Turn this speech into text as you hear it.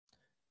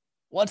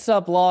What's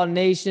up, Law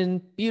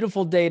Nation?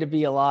 Beautiful day to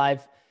be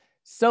alive.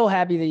 So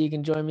happy that you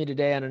can join me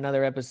today on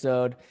another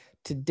episode.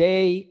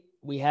 Today,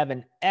 we have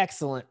an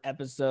excellent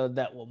episode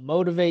that will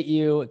motivate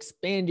you,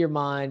 expand your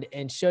mind,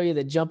 and show you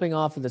that jumping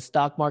off of the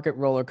stock market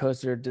roller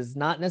coaster does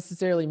not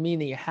necessarily mean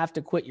that you have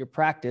to quit your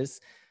practice,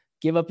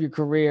 give up your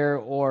career,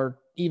 or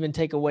even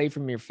take away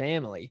from your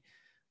family.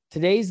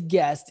 Today's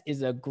guest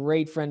is a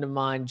great friend of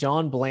mine,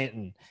 John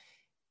Blanton.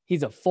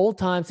 He's a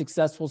full-time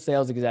successful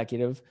sales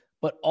executive,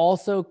 but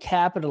also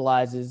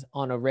capitalizes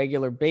on a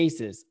regular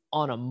basis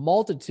on a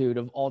multitude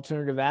of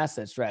alternative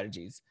asset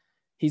strategies.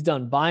 He's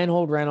done buy and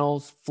hold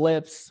rentals,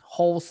 flips,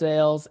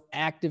 wholesales,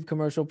 active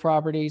commercial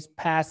properties,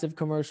 passive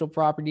commercial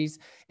properties,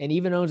 and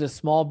even owns a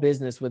small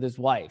business with his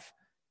wife.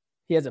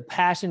 He has a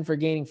passion for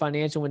gaining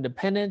financial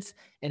independence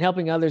and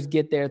helping others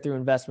get there through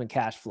investment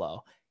cash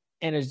flow,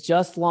 and has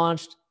just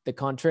launched the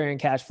Contrarian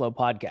Cash Flow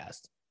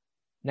podcast.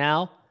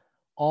 Now,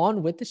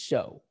 on with the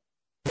show.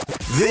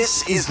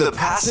 This is the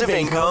Passive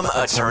Income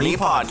Attorney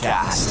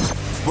Podcast,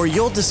 where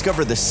you'll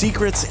discover the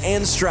secrets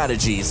and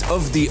strategies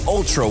of the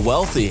ultra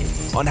wealthy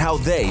on how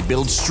they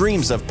build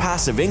streams of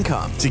passive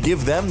income to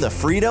give them the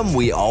freedom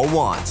we all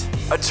want.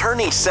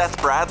 Attorney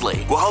Seth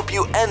Bradley will help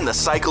you end the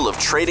cycle of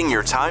trading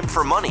your time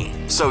for money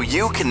so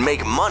you can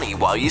make money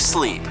while you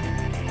sleep.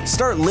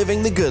 Start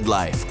living the good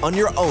life on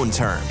your own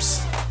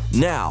terms.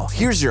 Now,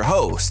 here's your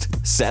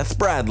host, Seth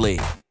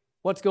Bradley.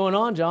 What's going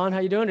on, John? How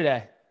you doing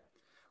today?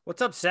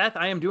 What's up, Seth?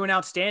 I am doing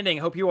outstanding.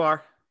 Hope you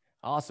are.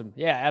 Awesome.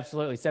 Yeah,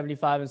 absolutely.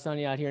 75 and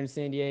sunny out here in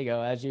San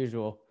Diego, as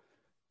usual.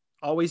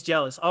 Always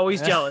jealous. Always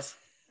jealous.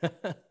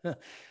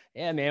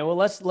 Yeah, man. Well,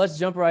 let's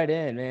jump right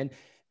in, man.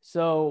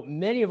 So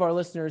many of our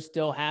listeners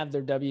still have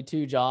their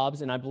W-2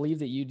 jobs, and I believe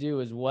that you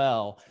do as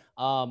well.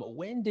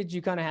 When did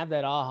you kind of have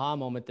that aha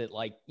moment that,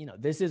 like,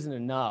 this isn't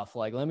enough?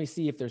 Like, let me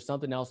see if there's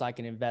something else I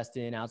can invest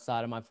in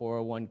outside of my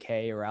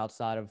 401k or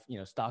outside of,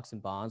 stocks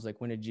and bonds.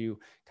 Like, when did you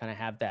kind of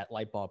have that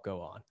light bulb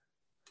go on?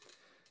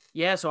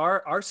 Yeah, so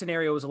our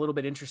scenario was a little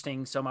bit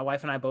interesting. So my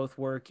wife and I both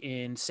work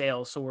in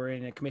sales. So we're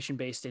in a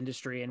commission-based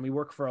industry and we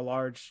work for a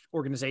large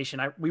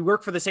organization. We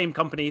work for the same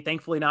company,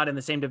 thankfully not in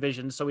the same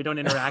division. So we don't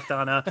interact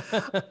on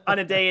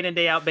a day in and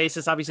day out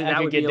basis. Obviously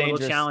that would be a little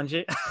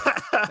challenging.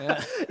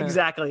 Yeah.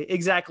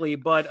 Exactly.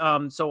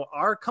 But so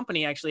our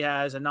company actually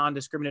has a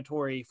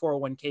non-discriminatory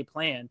 401k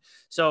plan.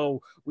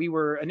 So we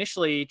were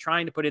initially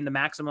trying to put in the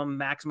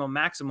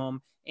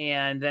maximum,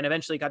 and then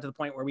eventually got to the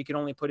point where we could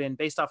only put in,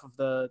 based off of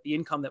the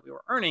income that we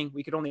were earning,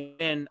 we could only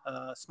put in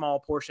a small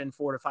portion,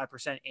 4 to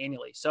 5%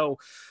 annually. So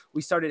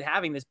we started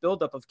having this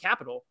buildup of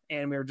capital,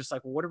 and we were just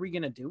like, well, what are we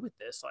going to do with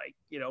this? Like,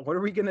 what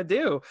are we going to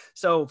do?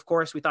 So of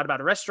course we thought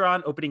about a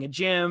restaurant, opening a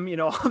gym,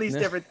 all these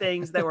different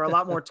things that were a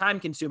lot more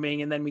time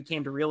consuming. And then we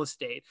came to real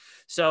estate.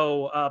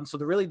 So,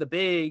 the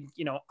big,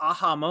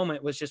 aha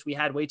moment was just, we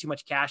had way too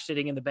much cash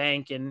sitting in the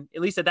bank. And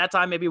at least at that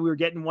time, maybe we were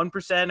getting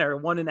 1% or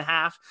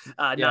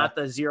 1.5%, not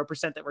the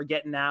 0% that we're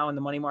getting now in the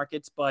money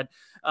markets. But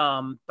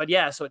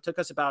yeah, so it took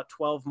us about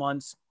 12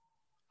 months.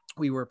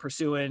 We were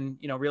pursuing,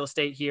 real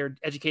estate here,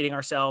 educating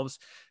ourselves,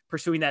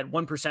 pursuing that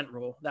 1%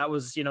 rule. That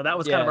was kind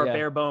of our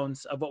bare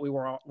bones of what we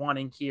were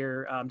wanting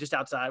here, just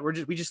outside.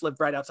 We just lived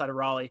right outside of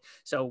Raleigh.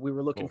 So we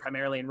were looking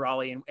primarily in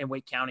Raleigh and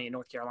Wake County in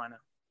North Carolina.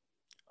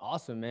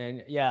 Awesome,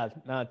 man. Yeah.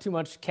 Too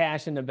much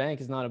cash in the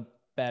bank is not a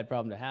bad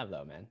problem to have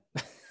though, man.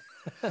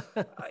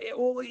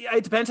 Well,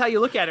 it depends how you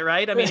look at it,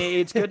 right? I mean,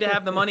 it's good to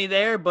have the money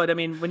there, but I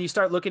mean, when you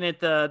start looking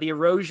at the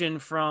erosion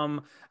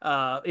from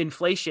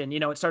inflation,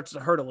 it starts to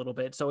hurt a little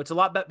bit. So it's a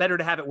lot better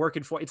to have it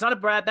working for you. It's not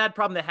a bad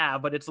problem to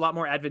have, but it's a lot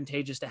more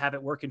advantageous to have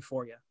it working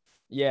for you.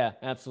 Yeah,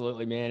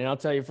 absolutely, man. And I'll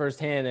tell you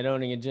firsthand that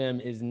owning a gym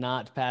is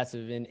not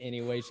passive in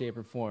any way, shape,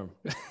 or form.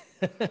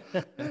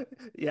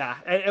 Yeah.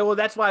 And well,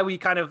 that's why we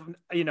kind of,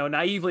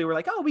 naively were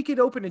like, oh, we could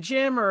open a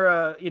gym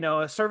or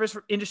a service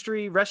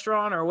industry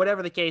restaurant or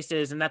whatever the case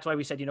is. And that's why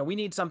we said, we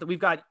need something. We've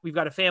got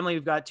a family,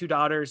 we've got 2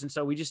 daughters. And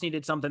so we just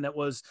needed something that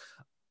was,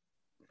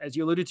 as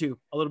you alluded to,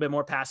 a little bit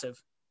more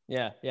passive.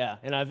 Yeah.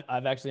 And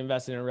I've actually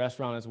invested in a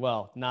restaurant as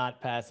well,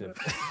 not passive.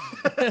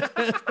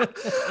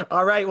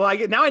 All right.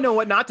 Well, now I know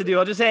what not to do.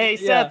 I'll just say,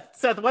 hey,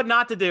 Seth, what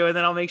not to do, and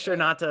then I'll make sure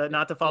not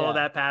to follow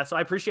that path. So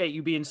I appreciate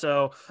you being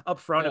so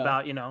upfront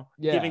about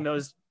giving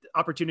those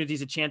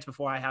opportunities a chance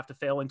before I have to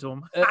fail into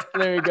them.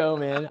 There you go,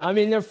 man. I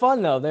mean, they're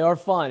fun though. They are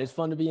fun. It's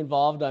fun to be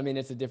involved. I mean,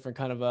 it's a different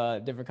kind of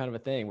a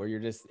thing where you're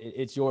just,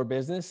 it's your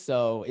business.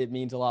 So it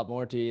means a lot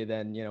more to you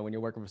than, when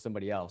you're working for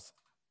somebody else.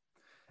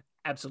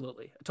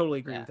 Absolutely. I totally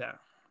agree with that.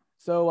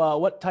 So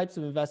what types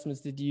of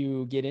investments did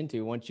you get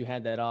into once you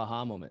had that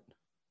aha moment?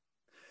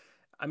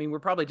 I mean, we're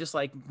probably just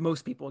like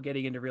most people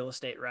getting into real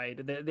estate, right?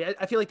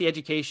 I feel like the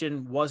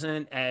education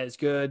wasn't as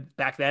good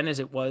back then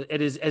as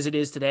it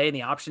is today. And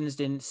the options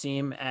didn't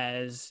seem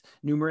as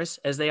numerous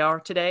as they are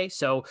today.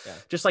 So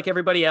just like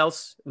everybody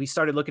else, we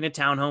started looking at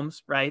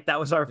townhomes, right? That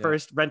was our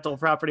first rental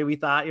property. We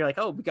thought, you're like,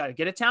 oh, we got to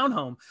get a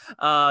townhome,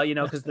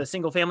 because the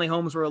single family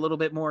homes were a little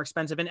bit more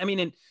expensive. And I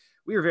mean,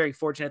 we were very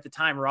fortunate at the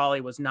time.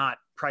 Raleigh was not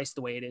priced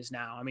the way it is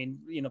now. I mean,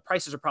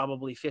 prices are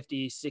probably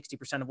 50,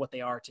 60% of what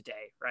they are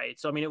today. Right.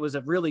 So, I mean, it was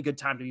a really good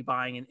time to be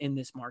buying in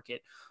this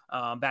market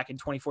back in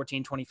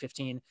 2014,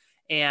 2015.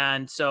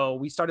 And so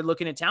we started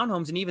looking at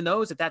townhomes, and even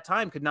those at that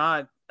time could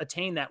not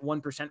attain that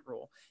 1%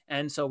 rule.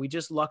 And so we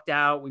just lucked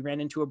out. We ran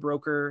into a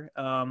broker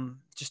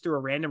just through a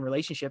random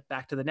relationship,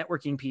 back to the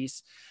networking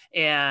piece.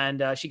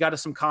 And she got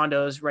us some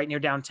condos right near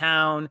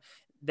downtown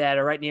that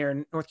are right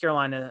near North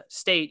Carolina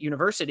State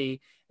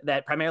University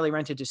that primarily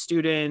rented to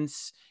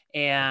students,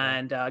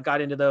 and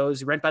got into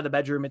those. Rent by the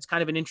bedroom. It's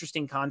kind of an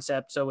interesting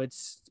concept. So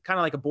it's kind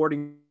of like a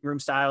boarding room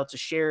style. It's a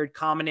shared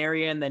common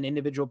area and then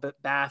individual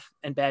bath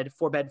and bed,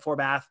 four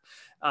bath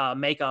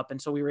makeup.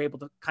 And so we were able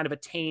to kind of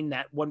attain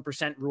that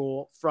 1%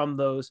 rule from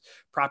those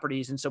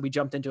properties. And so we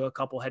jumped into a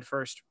couple head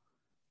first.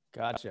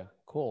 Gotcha.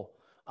 Cool.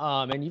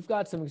 And you've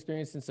got some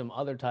experience in some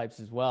other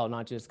types as well,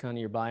 not just kind of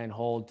your buy and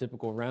hold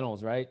typical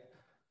rentals, right?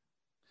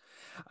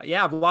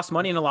 Yeah, I've lost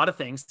money in a lot of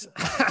things.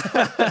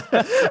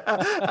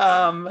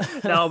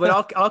 No,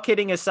 but all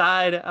kidding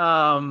aside,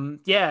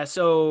 yeah.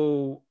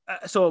 So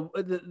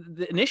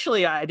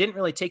initially I didn't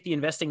really take the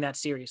investing that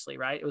seriously,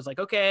 right? It was like,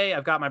 okay,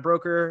 I've got my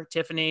broker,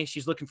 Tiffany.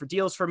 She's looking for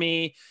deals for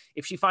me.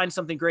 If she finds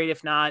something great,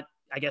 if not,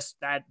 I guess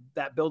that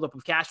buildup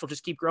of cash will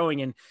just keep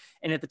growing. And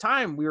at the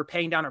time we were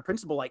paying down our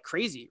principal like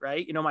crazy,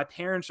 right? My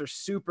parents are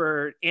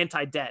super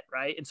anti-debt,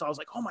 right? And so I was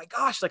like, oh my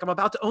gosh, like I'm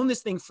about to own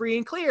this thing free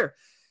and clear.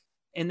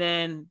 And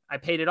then I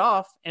paid it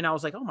off, and I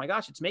was like, oh my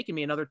gosh, it's making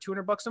me another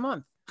 $200 a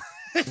month.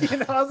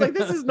 I was like,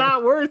 this is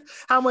not worth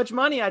how much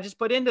money I just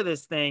put into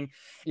this thing.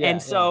 Yeah,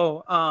 and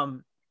so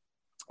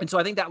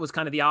I think that was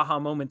kind of the aha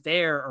moment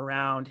there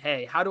around,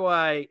 hey, how do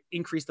I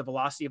increase the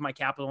velocity of my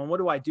capital, and what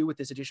do I do with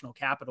this additional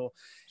capital?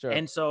 Sure.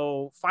 And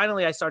so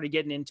finally I started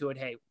getting into it.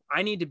 Hey,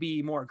 I need to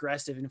be more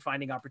aggressive in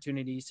finding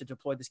opportunities to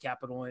deploy this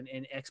capital and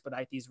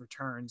expedite these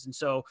returns. And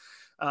so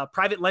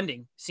private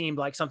lending seemed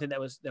like something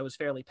that was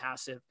fairly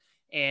passive.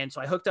 And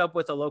so I hooked up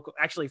with a local,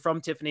 actually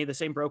from Tiffany, the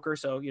same broker.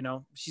 So,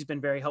 she's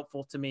been very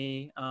helpful to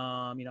me.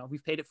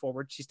 We've paid it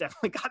forward. She's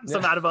definitely gotten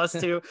some out of us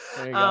too.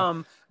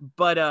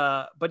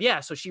 But yeah,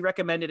 so she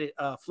recommended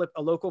a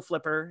local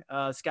flipper.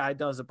 This guy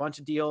does a bunch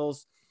of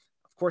deals.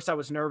 Of course I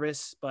was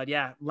nervous, but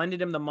yeah,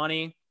 lended him the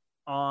money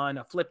on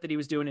a flip that he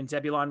was doing in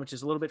Zebulon, which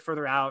is a little bit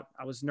further out.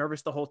 I was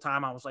nervous the whole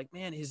time. I was like,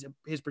 man,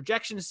 his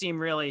projections seem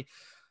really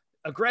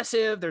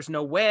aggressive. There's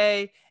no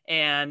way.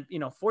 And,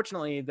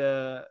 fortunately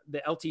the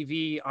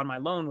LTV on my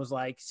loan was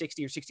like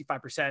 60 or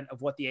 65%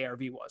 of what the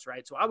ARV was.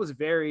 Right. So I was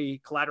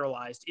very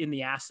collateralized in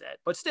the asset,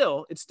 but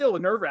still, it's still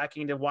nerve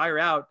wracking to wire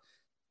out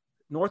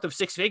north of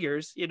six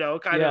figures,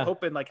 of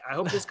hoping like, I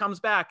hope this comes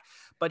back,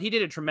 but he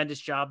did a tremendous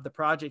job. The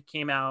project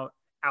came out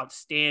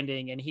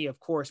outstanding, and he of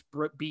course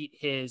beat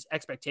his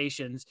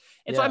expectations.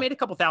 And so I made a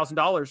couple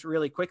 $1,000s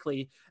really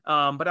quickly.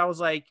 But I was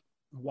like,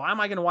 why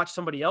am I going to watch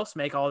somebody else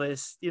make all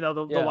this, the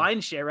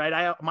lion's share,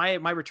 right?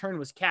 My return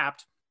was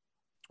capped,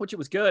 which it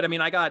was good. I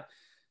mean,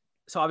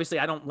 so obviously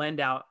I don't lend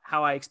out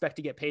how I expect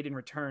to get paid in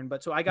return,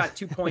 but so I got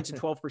 2 points and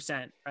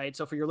 12%, right?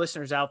 So for your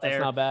listeners out there,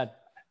 that's not bad.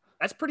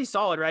 That's pretty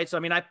solid, right? So, I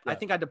mean, I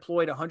think I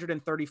deployed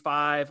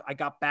 135. I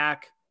got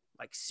back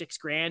like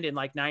 $6,000 in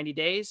like 90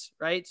 days,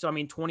 right? So, I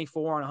mean,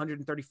 24 on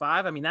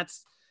 135. I mean,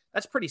 that's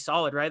pretty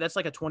solid, right? That's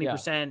like a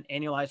 20%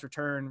 annualized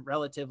return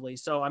relatively.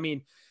 So, I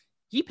mean,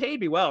 he paid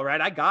me well, right?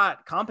 I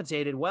got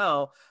compensated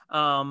well.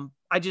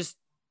 It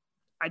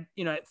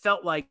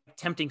felt like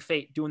tempting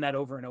fate doing that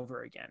over and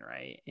over again.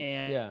 Right.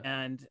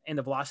 And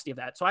the velocity of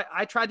that. So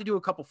I tried to do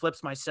a couple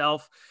flips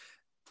myself,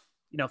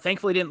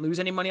 thankfully didn't lose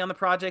any money on the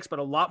projects, but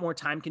a lot more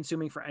time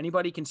consuming for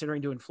anybody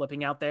considering doing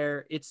flipping out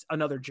there. It's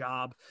another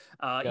job.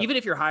 Even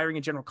if you're hiring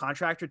a general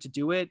contractor to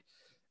do it,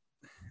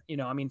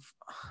 I mean,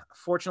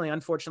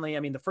 unfortunately, I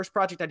mean, the first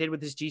project I did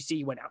with this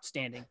GC went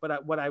outstanding,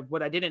 but what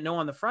I didn't know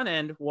on the front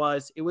end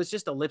was it was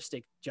just a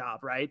lipstick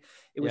job, right?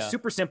 It was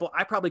super simple.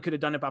 I probably could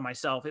have done it by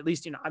myself. At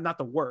least, I'm not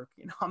the work,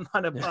 I'm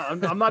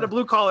not a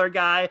blue collar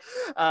guy.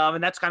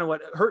 And that's kind of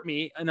what hurt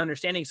me in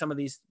understanding some of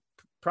these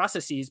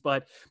processes,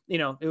 but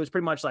it was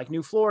pretty much like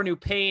new floor, new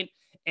paint,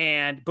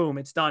 and boom,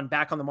 it's done,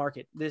 back on the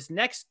market. This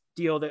next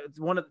deal,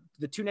 one of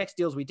the two next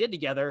deals we did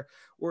together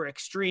were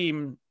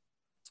extreme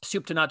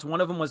soup to nuts.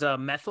 One of them was a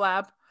meth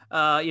lab,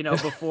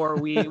 before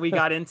we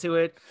got into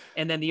it.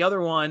 And then the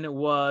other one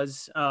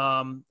was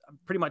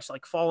pretty much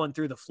like falling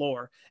through the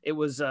floor. It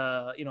was,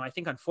 I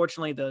think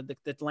unfortunately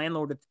the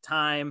landlord at the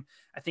time,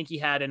 I think he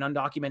had an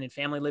undocumented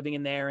family living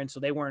in there. And so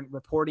they weren't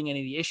reporting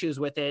any of the issues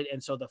with it.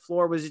 And so the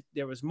floor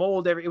there was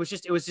mold. It was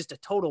just a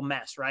total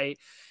mess. Right.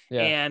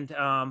 Yeah. And,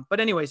 but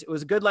anyways, it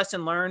was a good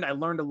lesson learned. I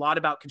learned a lot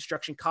about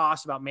construction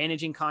costs, about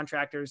managing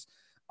contractors.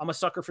 I'm a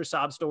sucker for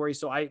sob stories.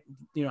 So I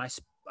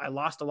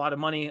lost a lot of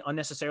money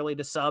unnecessarily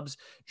to subs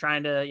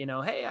trying to,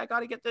 hey, I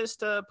got to get this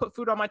to put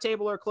food on my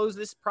table or close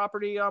this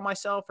property on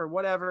myself or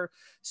whatever.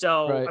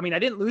 So, right. I mean, I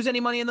didn't lose any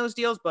money in those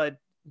deals, but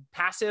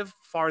passive,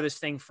 farthest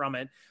thing from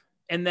it.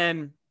 And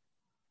then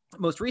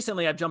most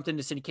recently I've jumped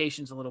into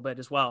syndications a little bit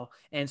as well.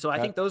 And so I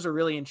think those are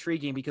really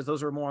intriguing because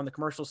those are more on the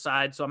commercial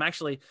side. So I'm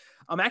actually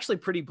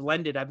pretty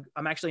blended.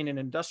 I'm actually in an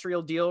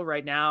industrial deal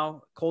right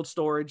now, cold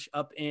storage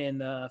up in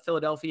the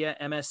Philadelphia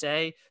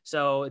MSA.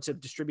 So it's a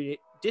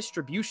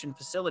distribution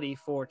facility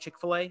for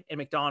Chick-fil-A and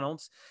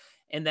McDonald's.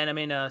 And then I'm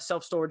in a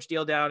self-storage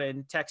deal down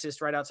in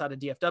Texas, right outside of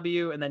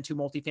DFW, and then 2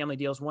 multifamily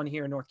deals, one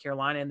here in North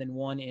Carolina, and then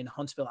one in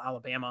Huntsville,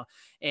 Alabama.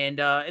 And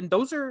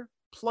those are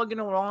plugging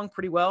along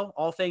pretty well,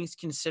 all things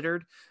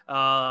considered.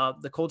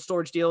 The cold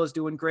storage deal is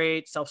doing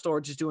great.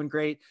 Self-storage is doing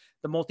great.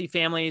 The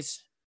multifamilies,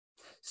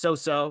 so,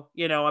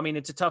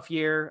 it's a tough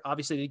year,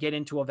 obviously, to get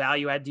into a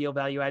value add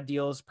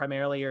deals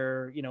primarily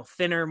are,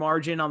 thinner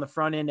margin on the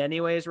front end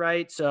anyways.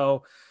 Right.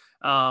 So,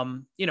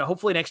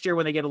 hopefully next year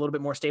when they get a little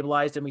bit more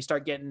stabilized and we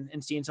start getting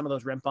and seeing some of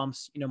those rent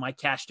bumps, my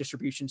cash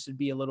distribution should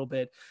be a little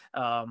bit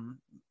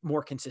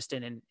more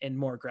consistent and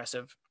more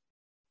aggressive.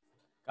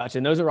 Gotcha.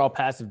 And those are all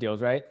passive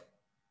deals, right?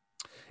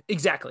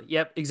 Exactly.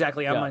 Yep.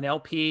 Exactly. I'm an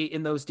LP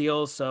in those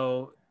deals.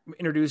 So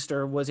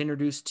was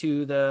introduced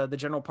to the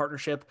general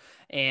partnership,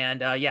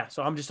 and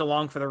so I'm just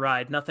along for the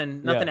ride.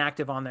 Nothing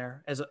active on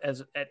there as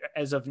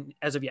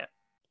of yet.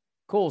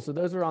 Cool. So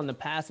those are on the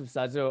passive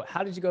side. So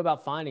how did you go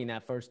about finding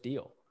that first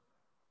deal?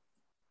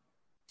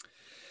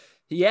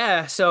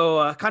 Yeah.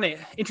 So kind of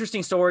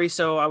interesting story.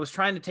 So I was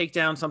trying to take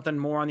down something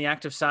more on the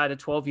active side, a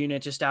 12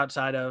 unit just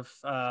outside of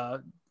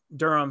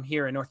Durham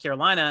here in North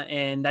Carolina.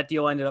 And that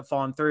deal ended up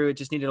falling through. It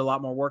just needed a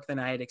lot more work than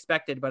I had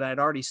expected, but I had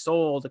already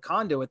sold a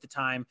condo at the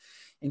time.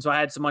 And so I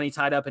had some money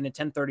tied up in a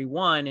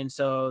 1031. And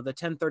so the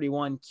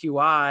 1031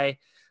 QI,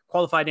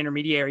 qualified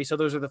intermediary. So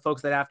those are the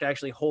folks that have to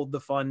actually hold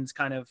the funds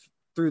kind of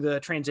through the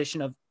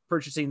transition of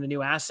purchasing the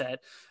new asset.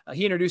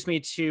 He introduced me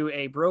to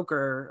a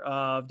broker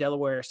of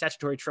Delaware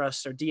Statutory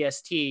Trusts, or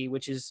DST,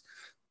 which is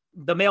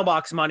the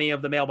mailbox money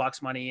of the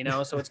mailbox money,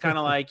 so it's kind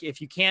of like if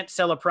you can't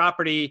sell a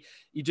property,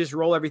 you just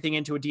roll everything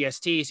into a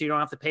DST so you don't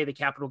have to pay the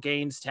capital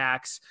gains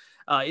tax.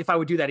 If I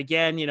would do that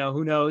again,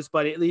 who knows,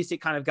 but at least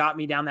it kind of got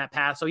me down that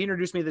path. So he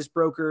introduced me to this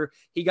broker.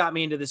 He got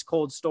me into this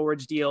cold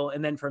storage deal.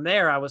 And then from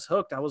there I was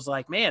hooked. I was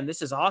like, man,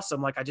 this is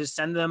awesome. Like I just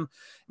send them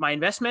my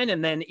investment,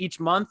 and then each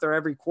month or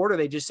every quarter,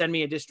 they just send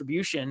me a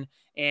distribution.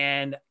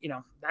 And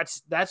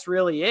that's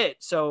really it.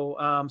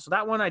 So, so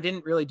that one, I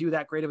didn't really do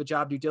that great of a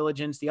job due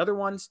diligence. The other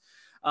ones,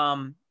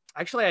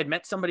 actually I had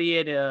met somebody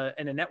at a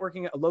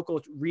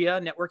local RIA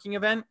networking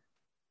event.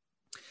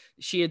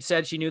 She had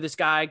said she knew this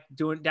guy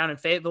down in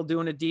Fayetteville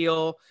doing a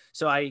deal.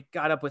 So I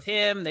got up with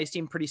him. They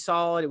seemed pretty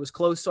solid. It was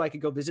close, so I could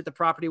go visit the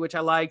property, which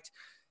I liked.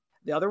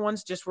 The other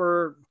ones just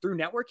were through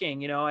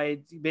networking.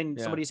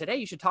 Somebody said, hey,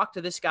 you should talk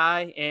to this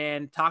guy,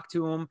 and talk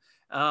to him.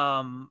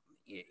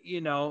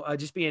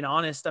 Just being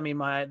honest. I mean,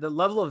 the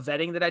level of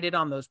vetting that I did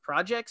on those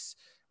projects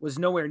was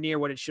nowhere near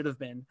what it should have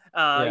been.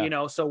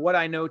 So what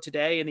I know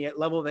today and the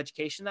level of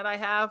education that I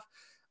have,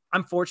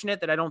 I'm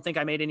fortunate that I don't think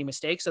I made any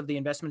mistakes of the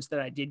investments that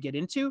I did get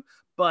into,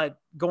 but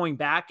going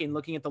back and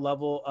looking at the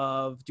level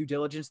of due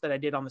diligence that I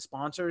did on the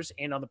sponsors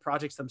and on the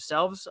projects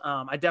themselves,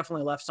 I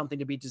definitely left something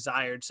to be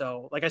desired.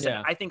 So like I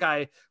said, I think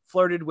I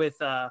flirted with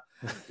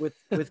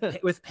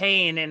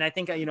pain. And I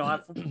think,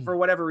 for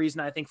whatever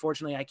reason, I think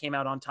fortunately I came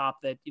out on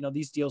top that,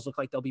 these deals look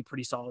like they'll be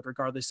pretty solid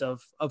regardless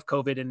of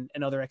COVID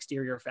and other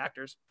exterior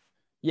factors.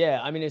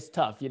 Yeah. I mean, it's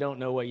tough. You don't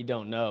know what you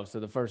don't know.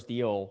 So the first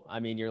deal, I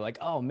mean, you're like,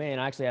 oh man,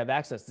 I actually have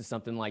access to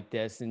something like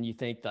this. And you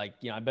think like,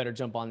 I better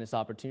jump on this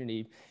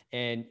opportunity.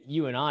 And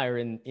you and I are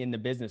in the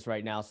business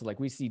right now. So like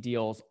we see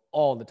deals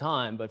all the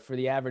time, but for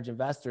the average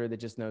investor that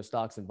just knows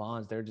stocks and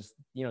bonds, they're just,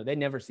 they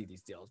never see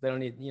these deals. They don't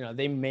need,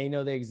 they may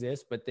know they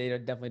exist, but they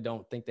definitely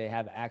don't think they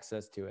have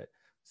access to it.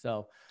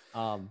 So,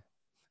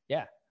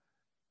 yeah.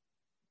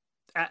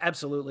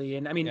 Absolutely.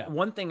 And I mean,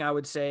 one thing I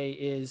would say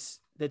is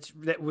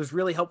that was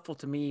really helpful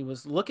to me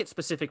was look at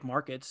specific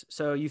markets.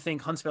 So you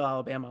think Huntsville,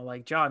 Alabama,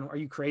 like, John, are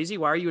you crazy?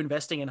 Why are you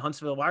investing in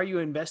Huntsville? Why are you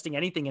investing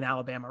anything in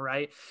Alabama?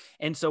 Right.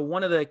 And so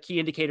one of the key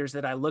indicators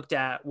that I looked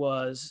at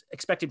was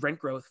expected rent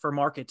growth for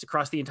markets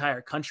across the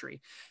entire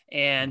country.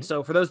 And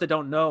so for those that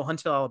don't know,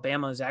 Huntsville,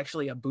 Alabama is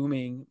actually a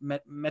booming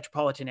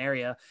metropolitan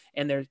area.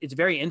 And it's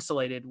very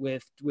insulated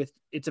with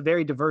it's a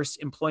very diverse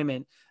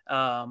employment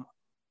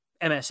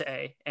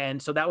MSA. And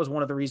so that was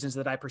one of the reasons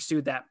that I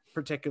pursued that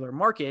particular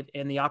market.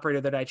 And the operator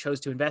that I chose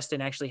to invest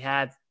in actually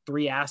had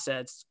 3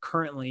 assets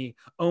currently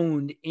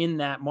owned in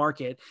that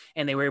market.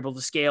 And they were able to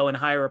scale and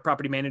hire a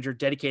property manager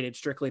dedicated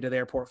strictly to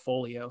their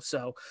portfolio.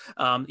 So,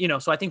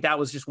 so I think that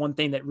was just one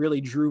thing that really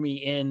drew me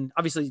in.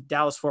 Obviously,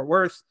 Dallas, Fort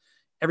Worth,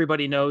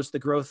 everybody knows the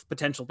growth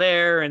potential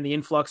there and the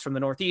influx from the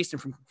Northeast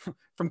and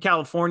from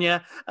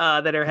California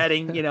that are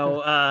heading,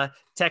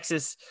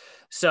 Texas.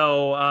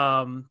 So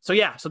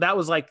that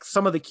was like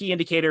some of the key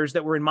indicators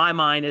that were in my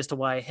mind as to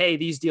why, hey,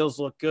 these deals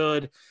look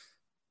good.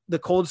 The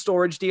cold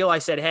storage deal, I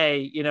said,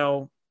 hey,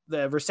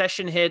 the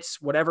recession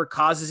hits, whatever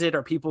causes it,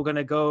 are people going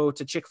to go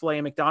to Chick-fil-A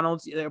and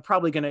McDonald's? They're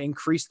probably going to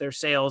increase their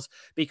sales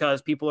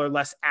because people are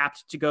less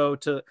apt to go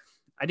to.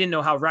 I didn't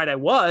know how right I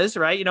was,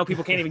 right?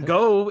 People can't even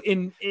go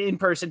in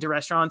person to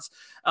restaurants.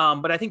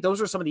 But I think those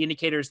are some of the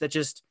indicators that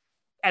just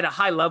at a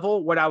high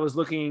level, what I was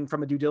looking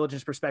from a due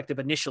diligence perspective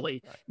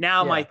initially. Right.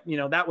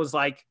 Now, that was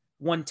like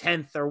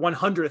 1/10 or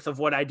 1/100th of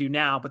what I do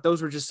now, but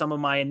those were just some of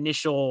my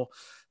initial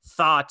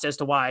thoughts as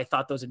to why I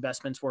thought those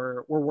investments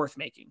were worth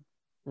making.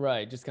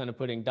 Right. Just kind of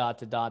putting dot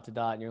to dot to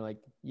dot. And you're like,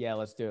 yeah,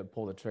 let's do it.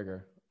 Pull the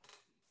trigger.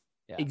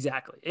 Yeah,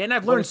 exactly. And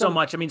I've learned so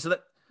much. I mean,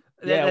 what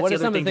are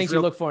some of the things you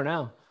look for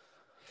now?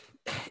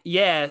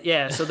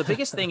 Yeah. So the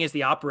biggest thing is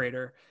the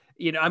operator.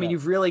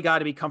 You've really got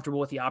to be comfortable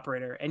with the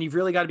operator, and you've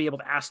really got to be able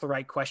to ask the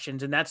right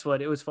questions. And that's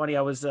what it was funny.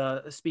 I was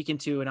speaking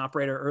to an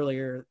operator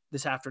earlier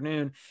this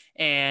afternoon,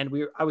 and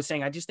I was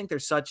saying, I just think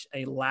there's such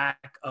a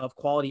lack of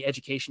quality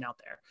education out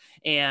there,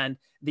 and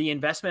the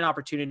investment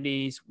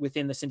opportunities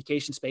within the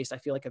syndication space, I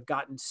feel like have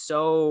gotten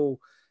so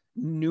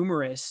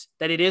numerous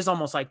that it is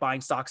almost like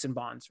buying stocks and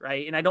bonds.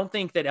 Right. And I don't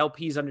think that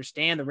LPs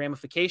understand the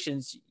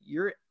ramifications.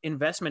 Your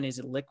investment is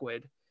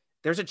illiquid.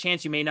 There's a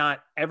chance you may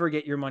not ever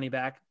get your money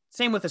back.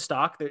 Same with the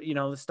stock.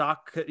 The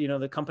stock,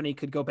 the company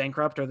could go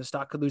bankrupt or the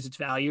stock could lose its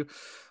value.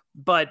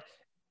 But,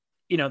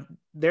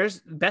 there's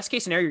best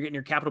case scenario, you're getting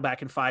your capital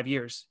back in 5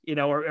 years,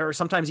 or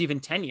sometimes even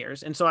 10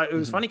 years. And so it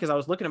was funny because I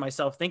was looking at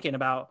myself thinking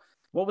about,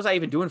 what was I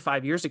even doing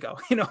 5 years ago?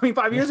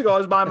 5 years ago, I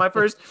was buying my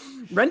first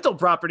rental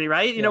property,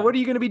 right? What are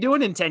you going to be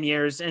doing in 10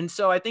 years? And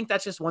so I think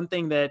that's just one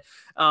thing that,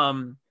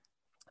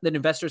 that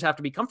investors have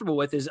to be comfortable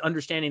with, is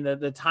understanding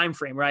the time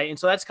frame, right? And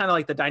so that's kind of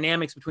like the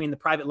dynamics between the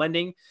private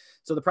lending.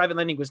 So the private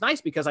lending was nice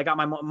because I got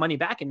my money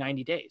back in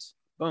 90 days.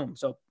 Boom.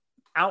 So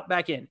out,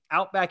 back in.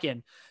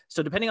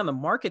 So depending on the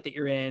market that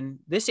you're in,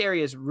 this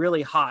area is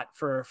really hot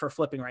for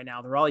flipping right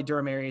now. The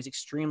Raleigh-Durham area is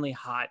extremely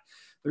hot.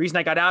 The reason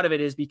I got out of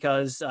it is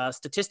because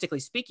statistically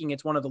speaking,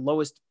 it's one of the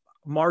lowest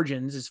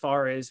margins as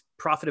far as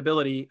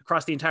profitability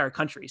across the entire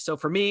country. So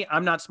for me,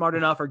 I'm not smart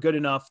enough or good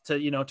enough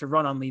to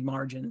run on lead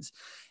margins.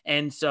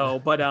 And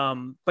so, but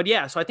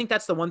yeah, so I think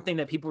that's the one thing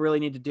that people really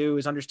need to do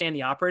is understand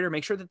the operator,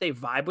 make sure that they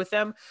vibe with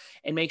them,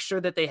 and make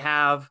sure that they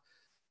have,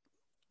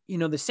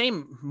 the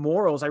same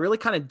morals. I really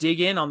kind of dig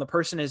in on the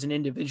person as an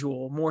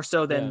individual more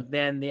so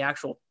than the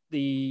actual,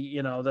 the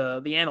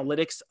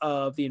analytics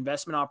of the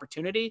investment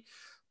opportunity.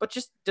 But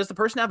just, does the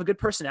person have a good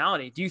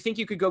personality? Do you think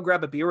you could go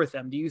grab a beer with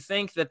them? Do you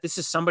think that this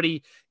is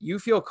somebody you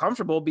feel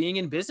comfortable being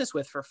in business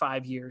with for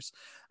 5 years?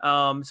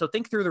 So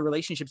think through the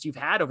relationships you've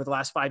had over the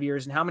last 5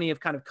 years and how many have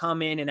kind of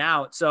come in and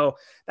out. So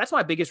that's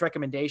my biggest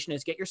recommendation,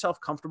 is get yourself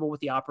comfortable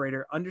with the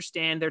operator,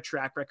 understand their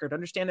track record,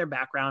 understand their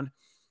background.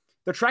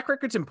 Their track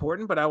record's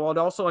important, but I would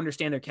also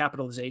understand their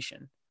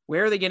capitalization.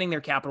 Where are they getting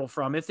their capital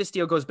from? If this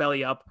deal goes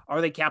belly up,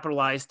 are they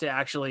capitalized to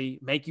actually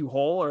make you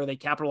whole, or are they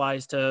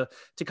capitalized to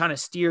kind of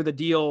steer the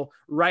deal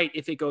right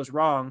if it goes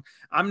wrong?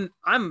 I'm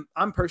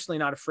personally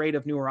not afraid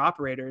of newer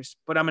operators,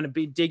 but I'm going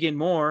to dig in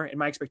more, and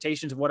my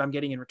expectations of what I'm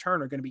getting in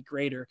return are going to be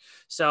greater.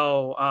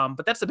 So,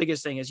 but that's the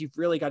biggest thing, is you've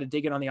really got to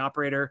dig in on the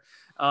operator.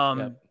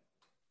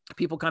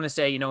 People kind of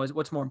say, is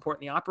what's more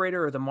important, the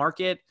operator or the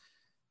market?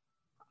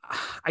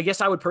 I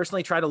guess I would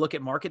personally try to look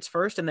at markets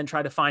first, and then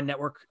try to find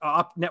network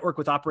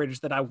with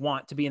operators that I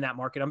want to be in that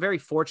market. I'm very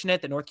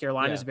fortunate that North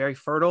Carolina is very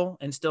fertile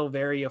and still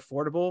very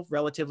affordable,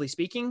 relatively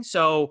speaking.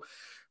 So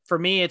for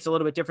me, it's a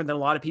little bit different than a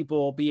lot of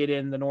people, be it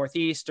in the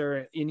Northeast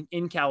or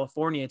in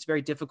California. It's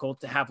very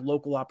difficult to have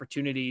local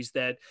opportunities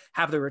that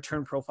have the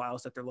return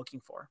profiles that they're looking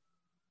for.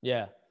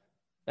 Yeah.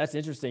 That's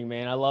interesting,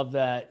 man. I love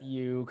that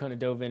you kind of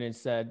dove in and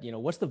said,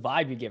 what's the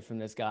vibe you get from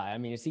this guy? I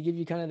mean, does he give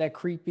you kind of that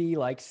creepy,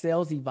 like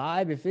salesy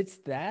vibe? If it's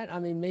that, I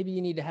mean, maybe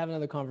you need to have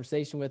another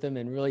conversation with him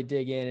and really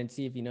dig in and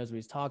see if he knows what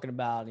he's talking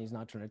about and he's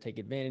not trying to take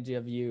advantage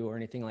of you or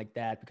anything like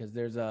that, because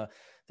there's a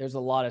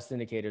lot of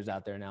syndicators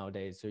out there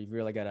nowadays. So you've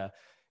really got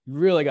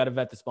to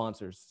vet the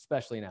sponsors,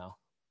 especially now.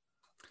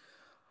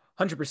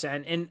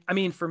 100%. And I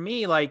mean, for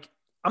me, like,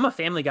 I'm a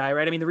family guy,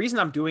 right? I mean, the reason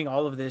I'm doing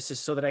all of this is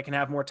so that I can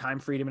have more time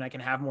freedom and I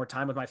can have more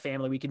time with my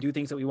family. We can do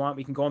things that we want.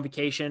 We can go on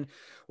vacation.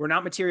 We're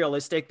not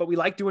materialistic, but we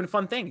like doing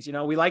fun things.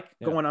 We like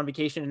going on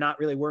vacation and not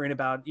really worrying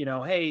about,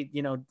 hey,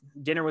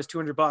 dinner was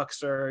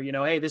 $200 or,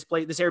 hey, this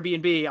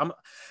Airbnb.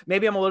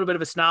 Maybe I'm a little bit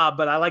of a snob,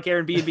 but I like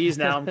Airbnbs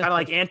now. I'm kind of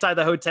like anti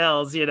the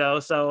hotels,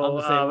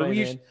 so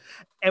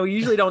and we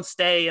usually don't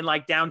stay in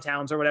like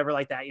downtowns or whatever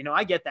like that.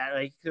 I get that,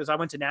 like, because I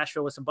went to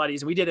Nashville with some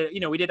buddies and we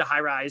did a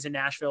high rise in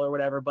Nashville or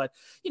whatever, but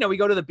we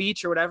go to the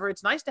beach or whatever.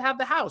 It's nice to have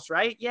the house,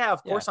 right? Yeah.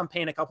 Of course I'm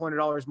paying a couple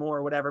 $100 more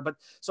or whatever. But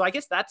so I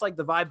guess that's like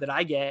the vibe that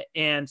I get.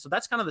 And so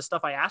that's kind of the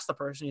stuff I ask the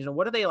person,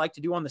 what do they like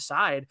to do on the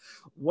side?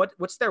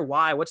 What's their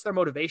why? What's their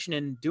motivation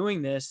in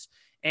doing this?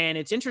 And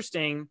it's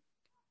interesting,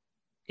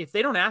 if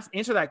they don't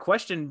answer that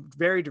question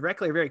very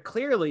directly or very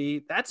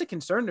clearly, that's a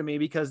concern to me,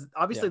 because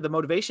obviously the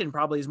motivation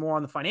probably is more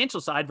on the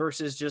financial side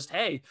versus just,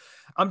 hey,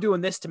 I'm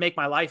doing this to make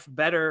my life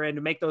better and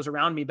to make those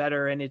around me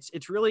better. And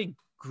it's really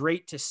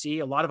great to see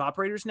a lot of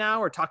operators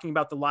now are talking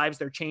about the lives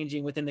they're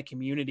changing within the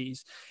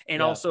communities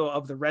and also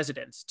of the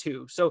residents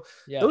too. So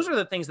those are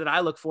the things that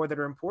I look for that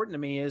are important to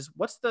me, is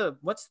what's the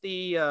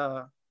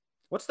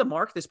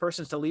mark this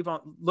person's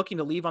looking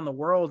to leave on the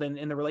world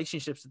and the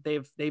relationships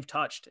that they've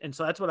touched. And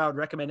so that's what I would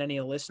recommend any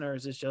of the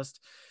listeners, is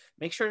just,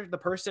 make sure the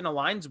person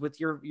aligns with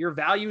your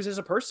values as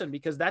a person,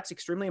 because that's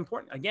extremely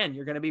important. Again,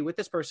 you're going to be with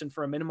this person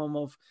for a minimum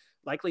of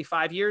likely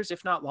 5 years,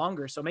 if not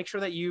longer. So make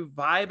sure that you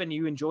vibe and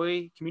you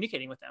enjoy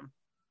communicating with them.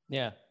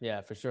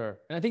 Yeah, for sure.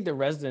 And I think the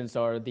residents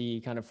are the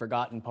kind of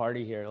forgotten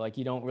party here. Like,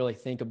 you don't really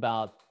think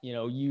about,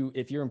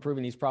 if you're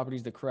improving these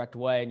properties the correct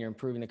way and you're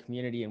improving the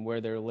community and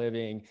where they're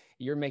living,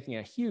 you're making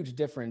a huge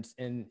difference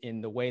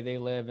in the way they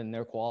live and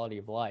their quality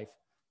of life.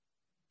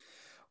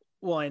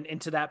 Well, and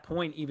to that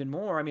point, even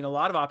more, I mean, a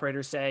lot of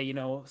operators say,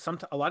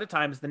 a lot of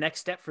times the next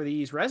step for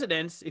these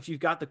residents, if you've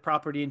got the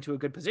property into a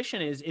good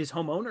position, is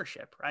home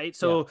ownership, right?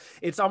 So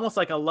it's almost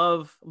like a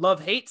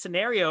love-hate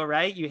scenario,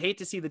 right? You hate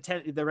to see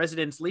the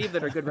residents leave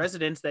that are good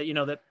residents that,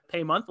 that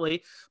pay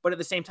monthly, but at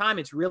the same time,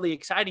 it's really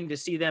exciting to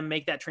see them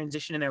make that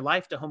transition in their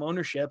life to home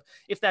ownership,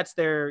 if that's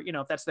their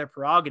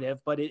prerogative.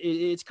 But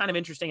it's kind of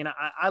interesting. And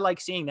I like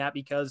seeing that,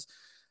 because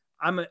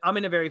I'm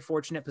in a very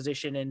fortunate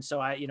position. And so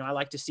I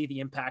like to see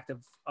the impact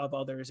of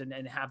others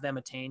and have them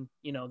attain,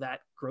 that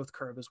growth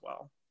curve as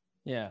well.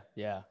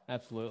 Yeah,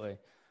 absolutely.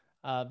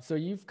 So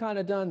you've kind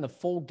of done the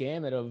full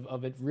gamut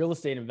of real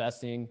estate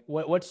investing.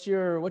 What's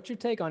your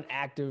take on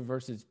active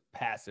versus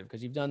passive?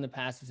 Because you've done the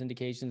passive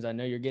syndications. I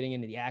know you're getting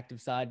into the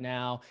active side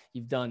now.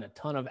 You've done a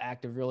ton of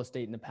active real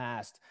estate in the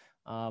past.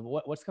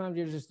 What's kind of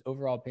your just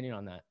overall opinion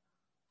on that?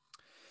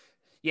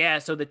 Yeah.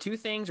 So the two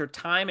things are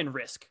time and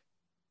risk.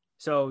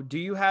 So do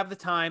you have the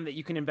time that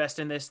you can invest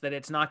in this, that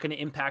it's not going to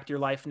impact your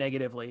life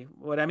negatively?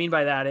 What I mean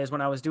by that is,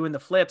 when I was doing the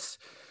flips,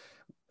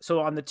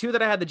 so on the two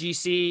that I had the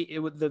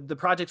GC, the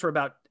projects were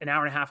about an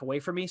hour and a half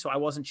away from me. So I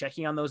wasn't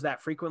checking on those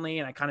that frequently.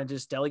 And I kind of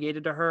just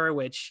delegated to her,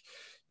 which,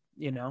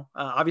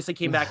 obviously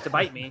came back to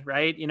bite me.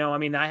 Right. I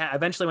mean, I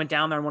eventually went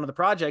down there on one of the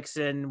projects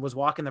and was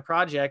walking the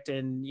project,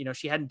 and,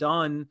 she hadn't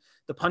done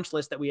the punch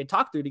list that we had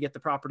talked through to get the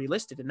property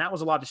listed. And that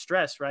was a lot of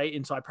stress. Right.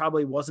 And so I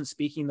probably wasn't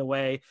speaking the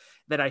way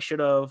that I should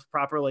have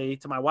properly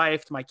to my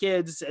wife, to my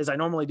kids, as I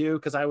normally do,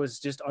 because I was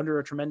just under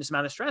a tremendous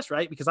amount of stress.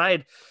 Right. Because I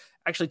had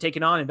actually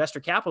taken on investor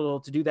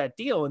capital to do that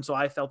deal. And so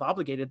I felt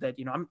obligated that,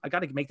 I got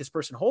to make this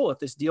person whole if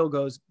this deal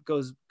goes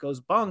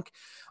bunk.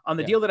 On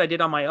the deal that I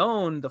did on my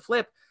own, the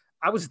flip,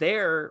 I was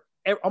there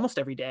almost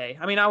every day.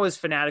 I mean, I was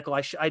fanatical.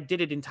 I did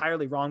it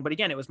entirely wrong, but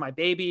again, it was my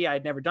baby. I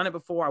had never done it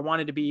before. I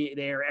wanted to be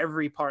there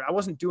every part. I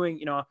wasn't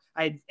doing,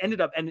 I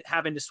ended up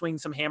having to swing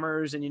some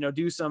hammers and,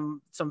 do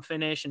some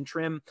finish and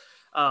trim,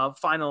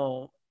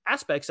 final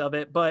aspects of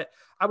it, but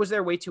I was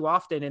there way too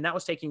often, and that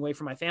was taking away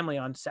from my family.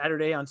 On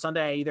Saturday, on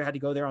Sunday, I either had to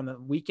go there on the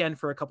weekend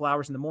for a couple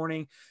hours in the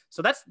morning.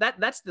 So that's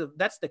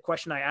the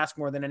question I ask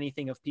more than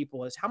anything of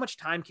people, is how much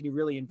time can you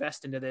really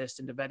invest into this,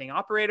 into vetting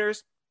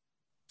operators,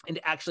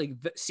 into actually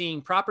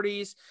seeing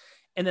properties,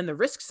 and then the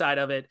risk side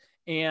of it.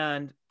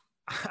 And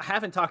I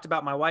haven't talked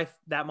about my wife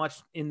that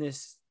much in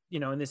this,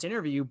 in this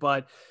interview,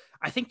 but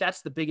I think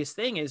that's the biggest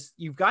thing, is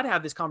you've got to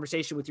have this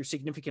conversation with your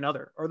significant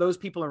other or those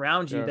people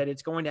around you, that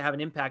it's going to have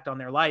an impact on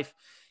their life.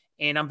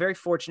 And I'm very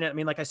fortunate. I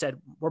mean, like I said,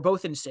 we're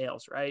both in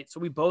sales, right? So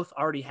we both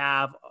already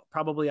have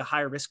probably a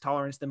higher risk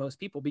tolerance than most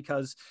people,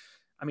 because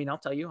I mean, I'll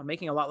tell you, I'm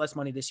making a lot less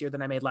money this year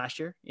than I made last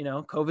year.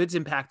 COVID's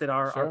impacted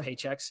our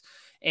paychecks.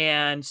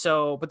 And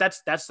so, but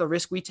that's the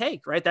risk we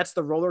take, right? That's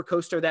the roller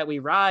coaster that we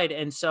ride.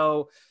 And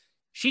so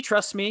she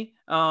trusts me.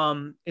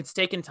 It's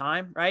taken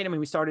time, right? I mean,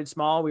 we started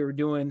small. We were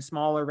doing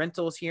smaller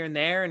rentals here and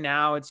there, and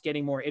now it's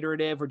getting more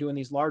iterative. We're doing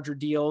these larger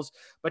deals,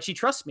 but she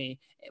trusts me.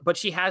 But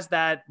she has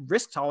that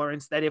risk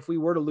tolerance that if we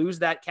were to lose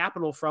that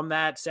capital from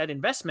that said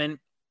investment,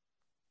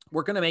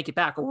 we're going to make it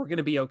back, or we're going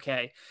to be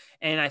okay.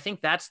 And I think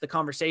that's the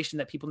conversation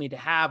that people need to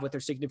have with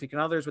their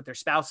significant others, with their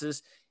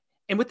spouses,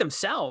 and with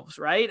themselves,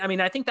 right? I mean,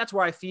 I think that's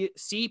where I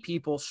see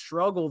people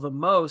struggle the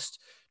most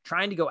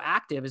trying to go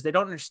active, is they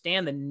don't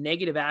understand the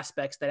negative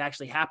aspects that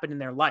actually happen in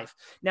their life.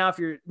 Now,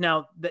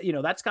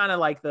 that's kind of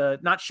like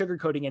not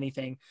sugarcoating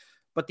anything,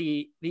 but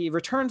the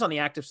returns on the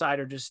active side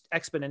are just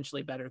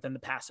exponentially better than the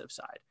passive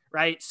side,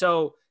 right?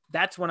 So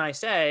that's when I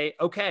say,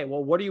 okay,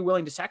 well, what are you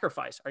willing to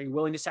sacrifice? Are you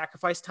willing to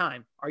sacrifice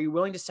time? Are you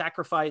willing to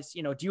sacrifice,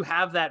 do you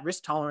have that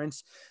risk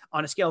tolerance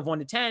on a scale of 1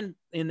 to 10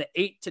 in the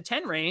 8 to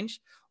 10 range?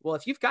 Well,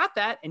 if you've got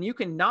that and you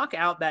can knock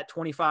out that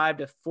 25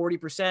 to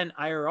 40%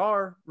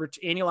 IRR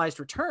annualized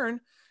return,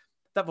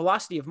 that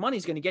velocity of money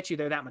is going to get you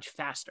there that much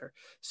faster.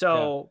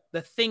 So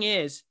the thing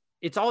is,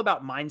 it's all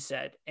about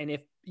mindset. And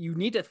if you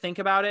need to think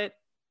about it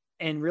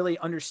and really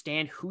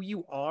understand who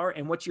you are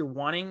and what you're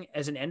wanting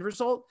as an end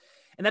result.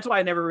 And that's why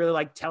I never really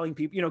like telling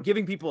people,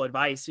 giving people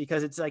advice,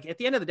 because it's like, at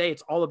the end of the day,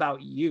 it's all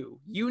about you.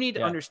 You need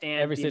to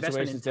understand every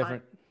situation is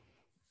different.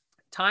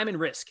 Time and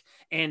risk,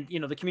 and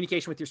the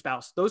communication with your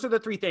spouse. Those are the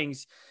three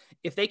things.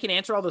 If they can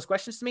answer all those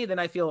questions to me, then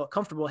I feel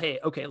comfortable. Hey,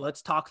 okay,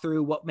 let's talk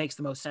through what makes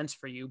the most sense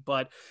for you.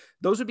 But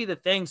those would be the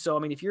things. So, I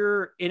mean, if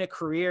you're in a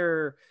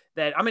career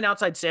that I'm in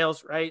outside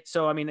sales, right?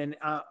 So, I mean, and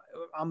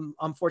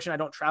I'm fortunate I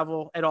don't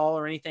travel at all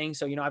or anything.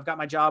 So, I've got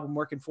my job, I'm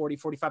working 40,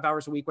 45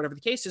 hours a week, whatever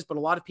the case is. But a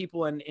lot of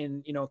people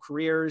in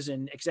careers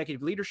and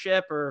executive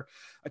leadership or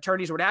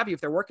attorneys or what have you, if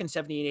they're working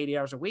 70 and 80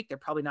 hours a week, they're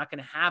probably not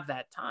going to have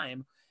that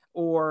time.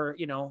 or,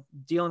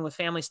 dealing with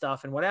family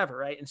stuff and whatever.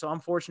 Right. And so I'm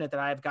fortunate that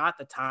I've got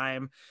the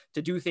time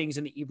to do things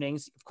in the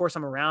evenings. Of course,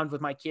 I'm around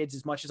with my kids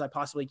as much as I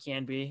possibly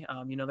can be.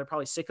 They're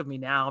probably sick of me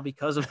now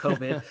because of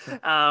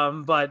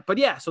COVID. But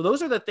yeah, so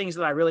those are the things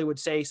that I really would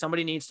say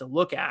somebody needs to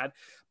look at.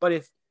 But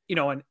if,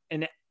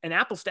 an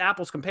apples to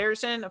apples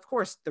comparison, of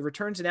course, the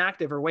returns in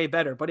active are way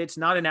better, but it's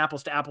not an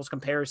apples to apples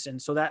comparison.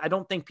 So that I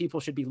don't think people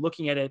should be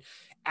looking at it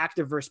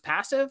active versus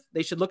passive.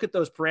 They should look at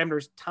those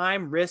parameters: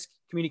 time, risk,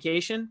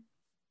 communication.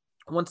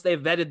 Once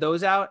they've vetted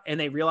those out and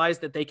they realize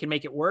that they can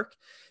make it work,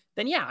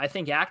 then yeah, I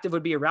think active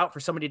would be a route for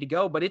somebody to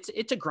go, but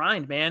it's a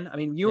grind, man. I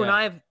mean, you and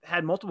I have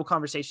had multiple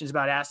conversations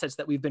about assets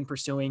that we've been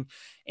pursuing,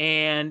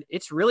 and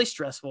it's really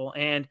stressful.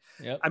 And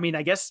I mean,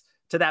 I guess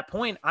to that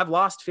point, I've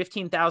lost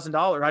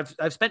 $15,000.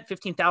 I've spent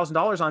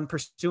 $15,000 on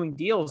pursuing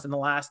deals in the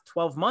last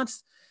 12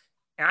 months,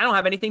 and I don't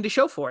have anything to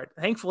show for it.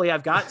 Thankfully,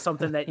 I've got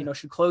something that,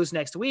 should close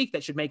next week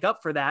that should make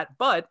up for that.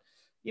 But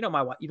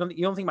my wife, you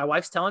don't think my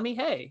wife's telling me,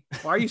 hey,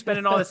 why are you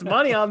spending all this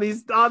money on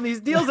these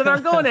deals that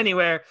aren't going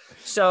anywhere?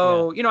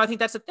 So, I think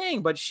that's the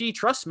thing, but she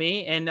trusts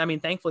me. And I mean,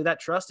 thankfully that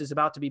trust is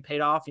about to be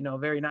paid off,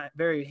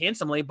 very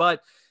handsomely,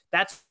 but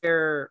that's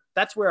where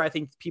I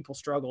think people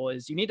struggle.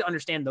 Is you need to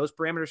understand those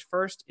parameters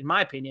first, in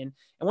my opinion.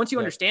 And once you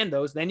understand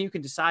those, then you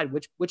can decide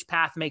which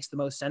path makes the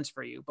most sense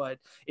for you, but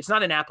it's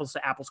not an apples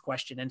to apples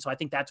question. And so I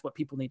think that's what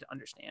people need to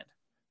understand.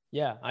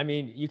 Yeah. I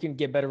mean, you can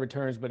get better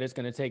returns, but it's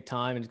going to take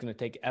time, and it's going to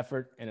take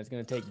effort, and it's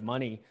going to take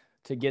money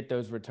to get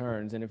those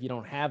returns. And if you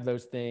don't have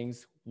those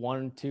things,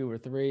 1, 2, or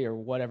 3, or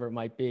whatever it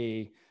might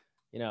be,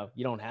 you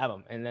don't have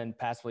them. And then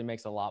passively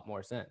makes a lot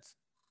more sense.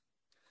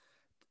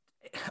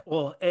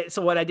 Well,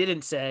 so what I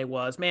didn't say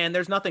was, man,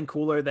 there's nothing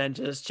cooler than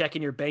just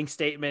checking your bank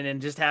statement and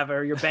just have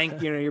your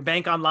bank, your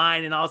bank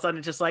online, and all of a sudden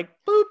it's just like,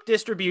 boop,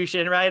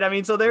 distribution, right? I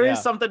mean, so there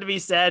is something to be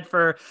said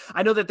for,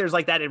 I know that there's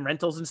like that in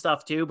rentals and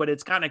stuff too, but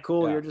it's kind of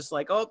cool. You're just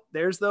like, oh,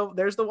 there's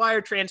the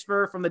wire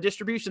transfer from the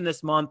distribution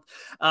this month.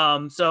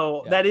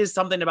 That is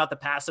something about the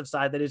passive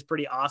side that is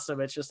pretty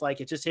awesome. It's just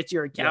like, it just hits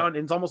your account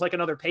and it's almost like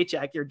another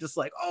paycheck. You're just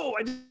like, oh,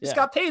 I just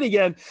got paid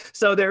again.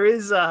 So there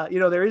is,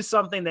 there is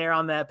something there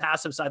on that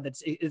passive side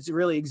it's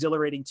really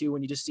exhilarating too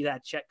when you just see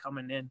that check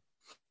coming in.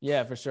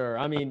 Yeah, for sure.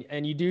 I mean,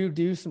 and you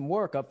do some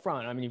work up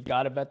front. I mean, you've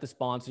got to vet the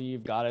sponsor,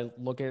 you've got to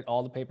look at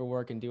all the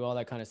paperwork and do all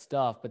that kind of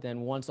stuff. But then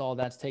once all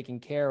that's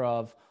taken care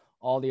of,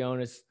 all the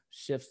onus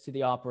shifts to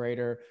the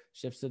operator,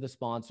 shifts to the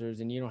sponsors,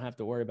 and you don't have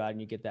to worry about it,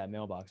 and you get that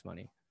mailbox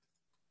money.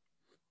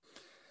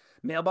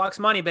 Mailbox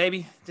money,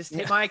 baby. Just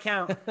hit my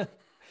account.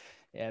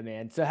 Yeah,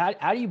 man. So how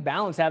do you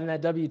balance having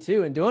that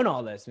W-2 and doing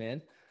all this,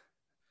 man?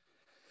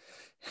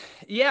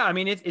 Yeah. I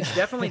mean, it's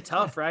definitely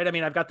tough, right? I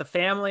mean, I've got the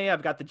family,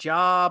 I've got the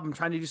job, I'm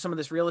trying to do some of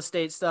this real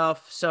estate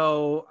stuff.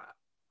 So,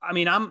 I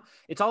mean,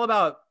 it's all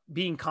about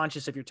being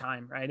conscious of your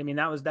time, right? I mean,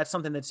 that's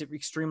something that's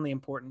extremely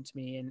important to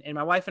me. And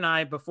my wife and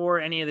I, before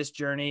any of this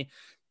journey,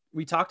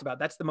 we talked about,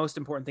 that's the most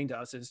important thing to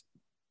us, is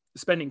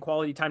spending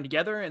quality time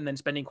together and then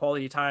spending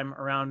quality time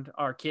around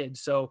our kids.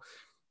 So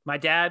my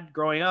dad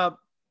growing up,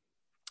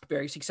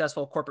 very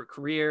successful corporate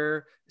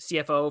career,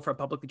 CFO for a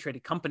publicly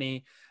traded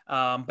company.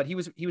 But he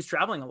was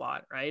traveling a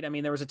lot, right? I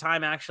mean, there was a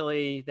time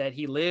actually that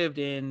he lived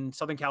in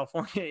Southern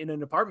California in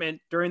an apartment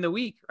during the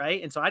week,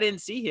 right? And so I didn't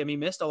see him. He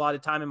missed a lot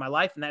of time in my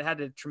life, and that had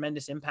a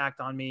tremendous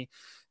impact on me,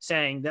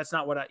 saying that's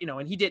not what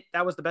and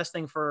that was the best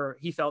thing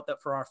he felt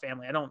that for our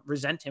family. I don't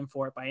resent him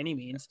for it by any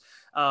means.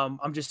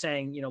 I'm just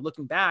saying,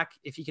 looking back,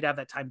 if he could have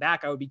that time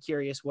back, I would be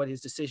curious what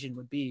his decision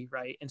would be,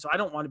 right? And so I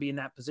don't want to be in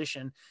that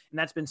position. And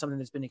that's been something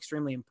that's been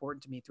extremely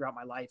important to me throughout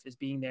my life, is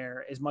being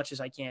there as much as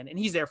I can. And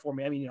he's there for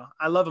me. I mean,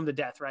 I love him to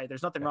death, right?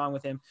 There's nothing wrong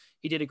with him.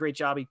 He did a great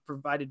job. He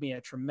provided me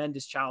a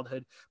tremendous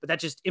childhood, but that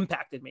just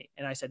impacted me.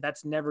 And I said,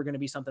 that's never going to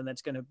be something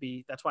that's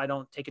why I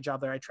don't take a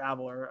job that I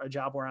travel, or a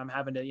job where I'm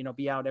having to,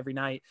 be out every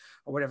night,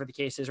 or whatever the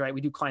case is, right?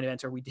 We do client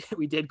events, or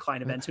we did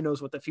client events. Who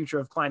knows what the future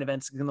of client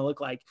events is going to look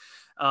like.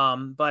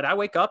 But I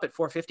wake up at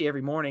 4:50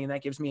 every morning, and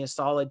that gives me a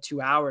solid 2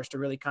 hours to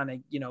really kind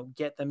of,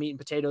 get the meat and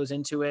potatoes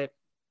into it,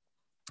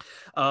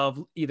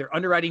 of either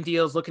underwriting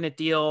deals, looking at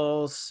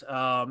deals,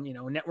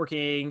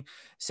 networking,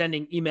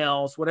 sending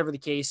emails, whatever the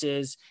case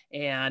is.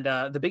 And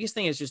the biggest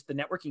thing is just the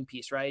networking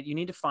piece, right? You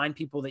need to find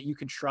people that you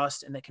can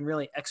trust and that can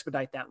really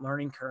expedite that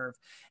learning curve.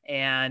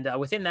 And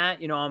within that,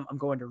 I'm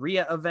going to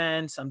RIA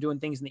events, I'm doing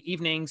things in the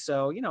evening.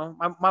 So,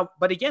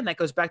 but again, that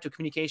goes back to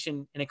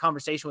communication and a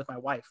conversation with my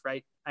wife,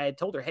 right? I had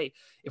told her, hey,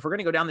 if we're going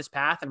to go down this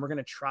path and we're going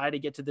to try to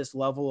get to this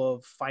level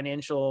of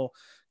financial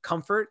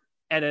comfort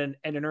at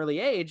an early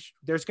age,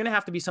 there's going to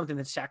have to be something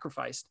that's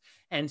sacrificed.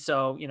 And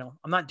so,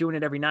 I'm not doing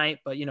it every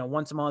night, but,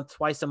 once a month,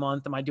 twice a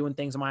month, am I doing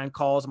things? Am I on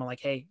calls? Am I like,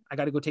 hey, I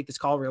got to go take this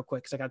call real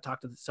quick, 'cause I got to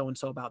talk to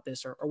so-and-so about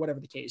this, or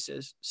whatever the case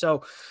is.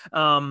 So,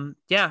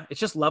 it's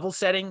just level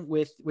setting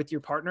with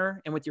your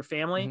partner and with your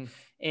family. Mm-hmm.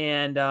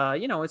 And,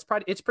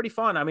 it's pretty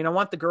fun. I mean, I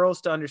want the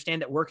girls to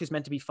understand that work is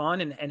meant to be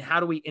fun, and how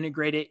do we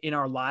integrate it in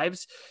our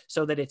lives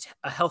so that it's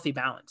a healthy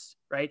balance,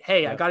 right?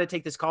 Hey, I Yep. got to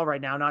take this call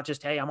right now. Not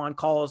just, hey, I'm on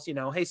calls,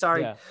 hey,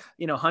 sorry,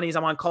 Yeah. honeys,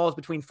 I'm on calls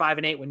between 5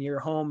 and 8 when you're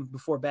home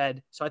before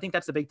bed. So I think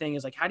that's the big thing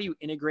is like, how do you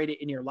integrate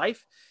it in your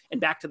life?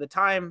 And back to the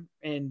time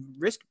and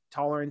risk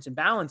tolerance and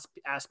balance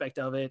aspect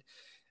of it,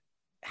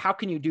 how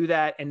can you do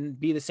that and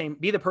be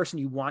the person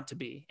you want to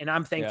be? And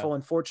I'm thankful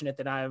and fortunate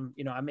that I'm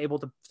able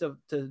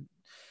to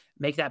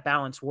make that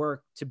balance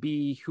work to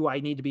be who I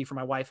need to be for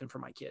my wife and for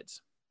my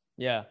kids.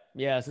 Yeah.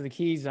 Yeah. So the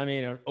keys, I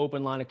mean, an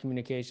open line of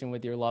communication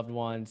with your loved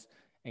ones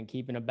and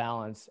keeping a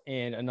balance.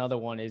 And another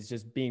one is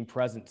just being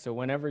present. So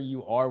whenever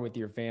you are with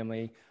your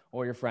family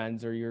or your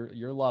friends or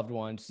your loved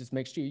ones, just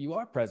make sure you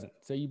are present.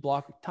 So you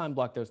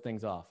block those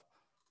things off.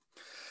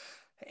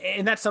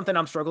 And that's something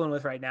I'm struggling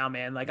with right now,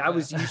 man. Like I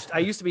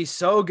used to be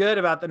so good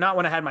about not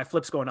when I had my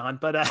flips going on,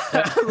 but,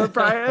 but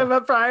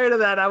prior to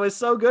that, I was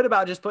so good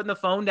about just putting the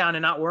phone down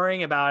and not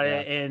worrying about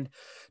it. And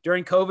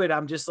during COVID,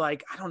 I'm just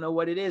like, I don't know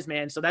what it is,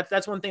 man. So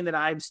that's one thing that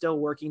I'm still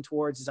working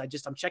towards is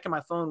I'm checking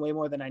my phone way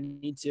more than I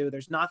need to.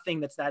 There's nothing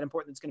that's that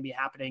important that's going to be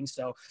happening.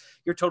 So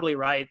you're totally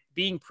right.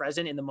 Being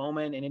present in the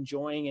moment and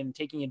enjoying and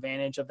taking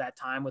advantage of that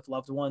time with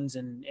loved ones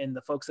and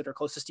the folks that are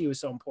closest to you is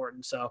so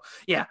important. So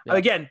yeah.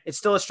 Again, it's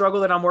still a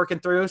struggle that I'm working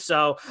through.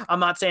 So I'm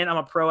not saying I'm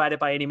a pro at it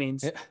by any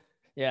means.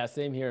 Yeah,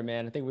 same here,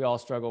 man. I think we all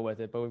struggle with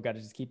it, but we've got to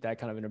just keep that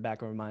kind of in the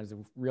back of our minds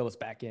to reel us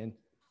back in.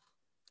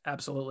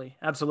 Absolutely.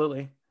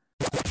 Absolutely.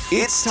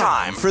 It's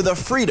time for the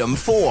Freedom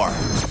 4.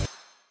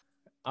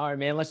 All right,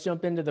 man, let's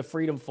jump into the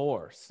Freedom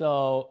 4.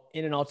 So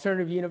in an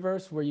alternative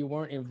universe where you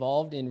weren't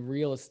involved in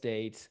real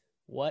estate,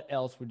 what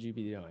else would you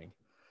be doing?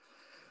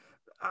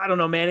 I don't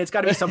know, man. It's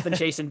got to be something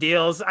chasing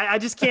deals. I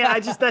just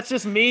can't. That's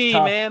just me,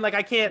 Tough. Man. Like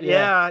I can't.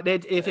 Yeah.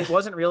 If it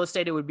wasn't real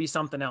estate, it would be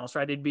something else,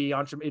 right? It'd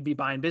be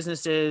buying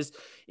businesses.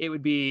 It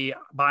would be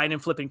buying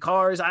and flipping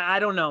cars. I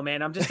don't know,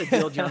 man. I'm just a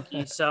deal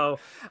junkie. So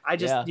I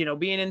just,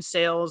 being in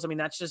sales. I mean,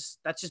 that's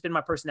just been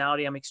my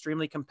personality. I'm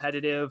extremely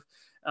competitive.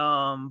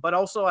 But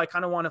also I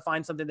kind of want to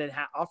find something that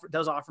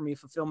does offer me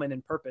fulfillment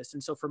and purpose.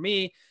 And so for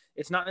me,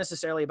 it's not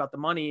necessarily about the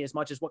money as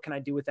much as what can I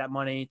do with that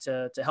money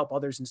to help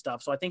others and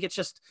stuff. So I think it's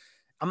just,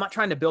 I'm not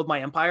trying to build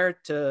my empire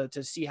to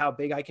see how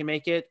big I can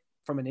make it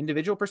from an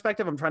individual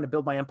perspective. I'm trying to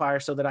build my empire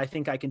so that I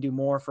think I can do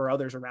more for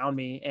others around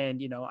me. And,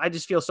 I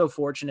just feel so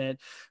fortunate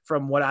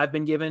from what I've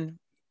been given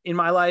in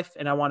my life.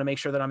 And I want to make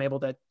sure that I'm able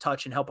to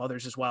touch and help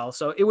others as well.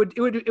 So it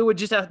would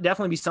just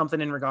definitely be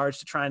something in regards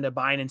to trying to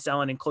buying and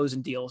selling and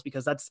closing deals,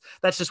 because that's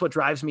just what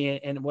drives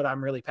me and what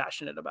I'm really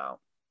passionate about.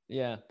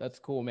 Yeah, that's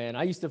cool, man.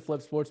 I used to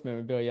flip sports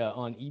memorabilia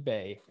on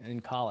eBay in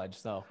college.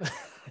 So,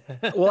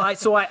 well, I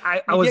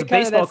was a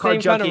baseball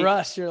card junkie. Kind of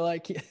rush. You're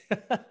like,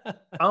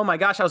 oh my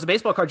gosh, I was a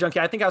baseball card junkie.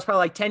 I think I was probably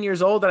like 10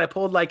 years old and I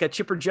pulled like a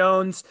Chipper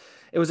Jones.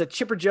 It was a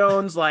Chipper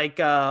Jones,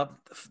 like,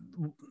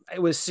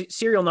 it was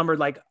serial numbered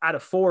like out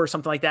of 4 or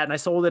something like that. And I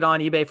sold it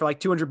on eBay for like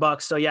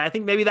 $200. So yeah, I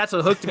think maybe that's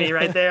what hooked me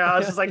right there. I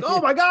was just like, oh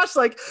my gosh,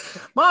 like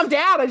Mom,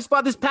 Dad, I just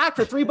bought this pack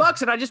for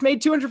 $3 and I just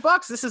made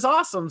 $200. This is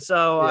awesome.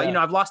 So,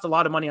 I've lost a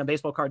lot of money on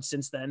baseball cards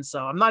since then. So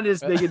I'm not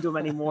as big into them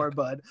anymore,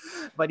 but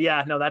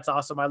yeah, no, that's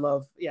awesome. I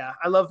love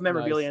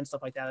memorabilia and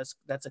stuff like that.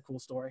 That's a cool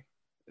story.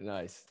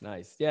 Nice.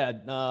 Yeah.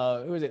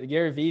 Who was it?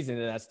 Gary V's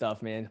into that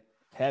stuff, man.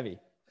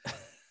 Heavy.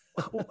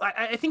 Well,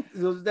 I think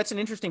that's an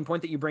interesting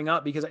point that you bring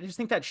up, because I just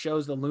think that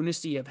shows the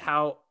lunacy of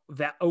how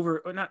that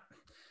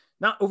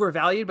not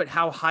overvalued, but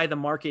how high the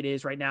market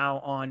is right now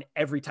on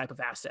every type of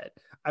asset.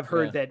 I've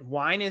heard that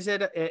wine is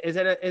at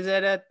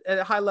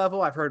a high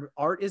level. I've heard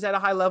art is at a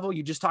high level.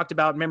 You just talked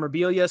about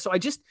memorabilia. So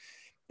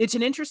it's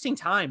an interesting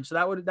time. So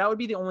that would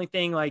be the only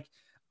thing. Like,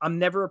 I'm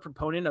never a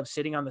proponent of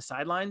sitting on the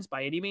sidelines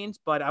by any means,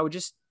 but I would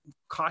just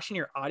caution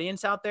your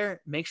audience out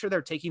there, make sure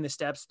they're taking the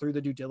steps through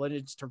the due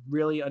diligence to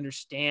really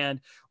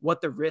understand what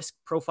the risk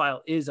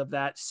profile is of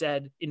that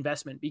said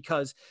investment.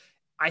 Because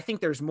I think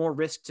there's more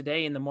risk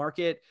today in the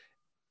market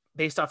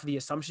based off of the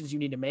assumptions you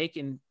need to make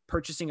in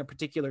purchasing a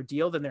particular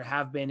deal than there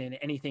have been in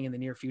anything in the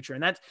near future.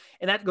 And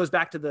that goes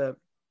back to the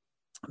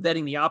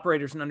vetting the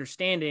operators and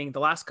understanding the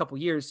last couple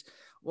of years.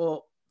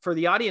 Well, for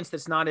the audience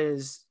that's not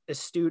as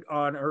astute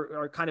on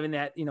or kind of in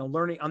that,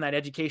 learning on that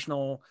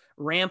educational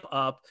ramp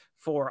up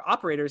for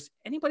operators,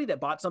 anybody that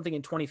bought something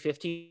in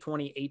 2015,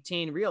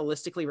 2018,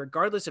 realistically,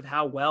 regardless of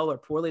how well or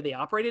poorly they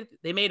operated,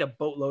 they made a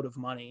boatload of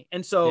money.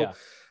 And so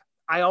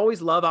I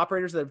always love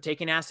operators that have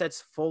taken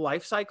assets full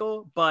life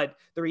cycle, but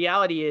the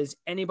reality is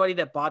anybody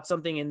that bought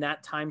something in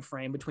that time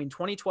frame between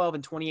 2012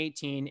 and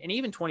 2018 and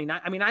even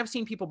 2019, I mean, I've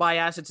seen people buy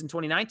assets in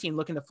 2019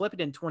 looking to flip it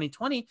in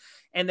 2020,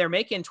 and they're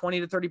making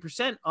 20 to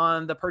 30%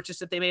 on the purchase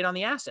that they made on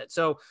the asset.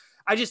 So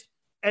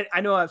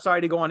I know I'm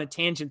sorry to go on a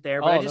tangent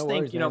there, but I just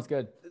think, it's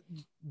good.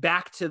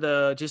 Back to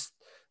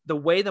the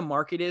way the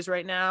market is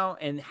right now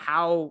and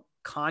how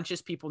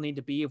conscious people need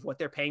to be of what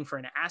they're paying for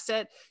an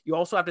asset. You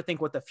also have to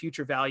think what the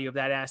future value of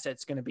that asset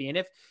is going to be. And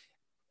if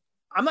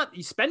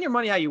you spend your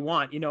money how you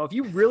want, if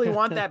you really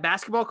want that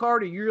basketball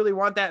card or you really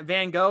want that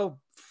Van Gogh,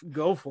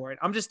 go for it.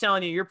 I'm just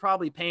telling you, you're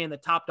probably paying the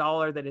top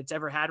dollar that it's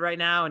ever had right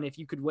now. And if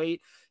you could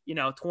wait,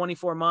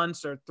 24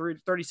 months or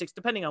 36,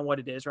 depending on what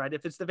it is, right?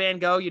 If it's the Van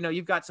Gogh,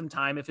 you've got some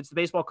time. If it's the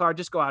baseball card,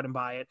 just go out and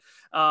buy it.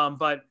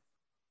 But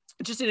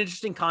it's just an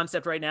interesting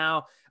concept right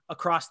now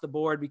across the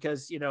board,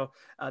 because,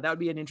 that would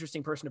be an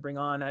interesting person to bring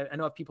on. I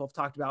know people have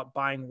talked about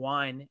buying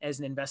wine as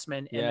an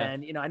investment. Yeah.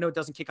 And then, I know it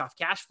doesn't kick off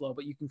cash flow,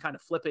 but you can kind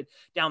of flip it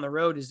down the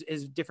road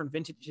as different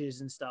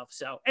vintages and stuff.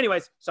 So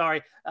anyways,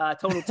 sorry,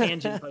 total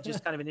tangent, but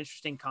just kind of an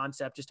interesting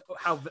concept, just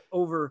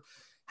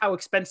how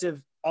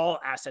expensive all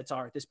assets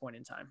are at this point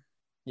in time.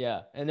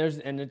 Yeah. And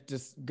it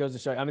just goes to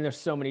show, I mean, there's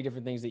so many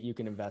different things that you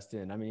can invest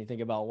in. I mean, you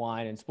think about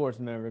wine and sports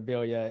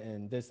memorabilia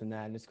and this and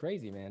that, and it's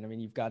crazy, man. I mean,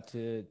 you've got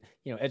to,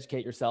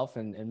 educate yourself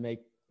and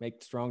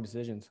make strong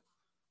decisions.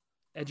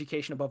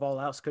 Education above all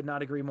else. Could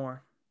not agree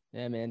more.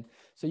 Yeah, man.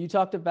 So you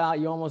talked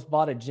about, you almost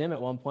bought a gym at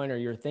one point, or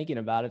you're thinking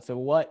about it. So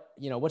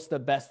what's the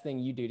best thing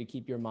you do to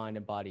keep your mind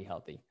and body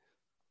healthy?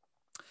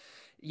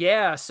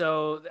 Yeah.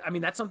 So, I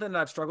mean, that's something that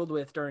I've struggled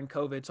with during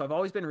COVID. So I've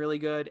always been really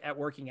good at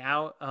working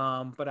out.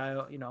 But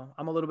I'm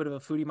a little bit of a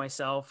foodie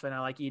myself, and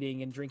I like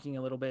eating and drinking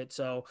a little bit.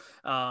 So,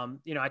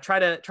 I try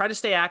to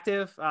stay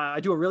active.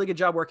 I do a really good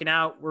job working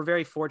out. We're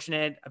very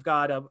fortunate. I've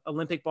got a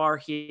Olympic bar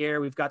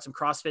here. We've got some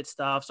CrossFit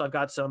stuff. So I've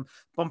got some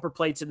bumper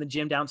plates in the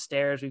gym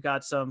downstairs. We've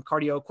got some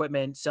cardio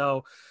equipment.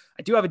 So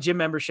I do have a gym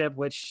membership,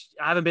 which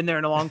I haven't been there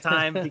in a long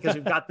time because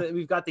we've got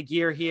the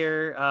gear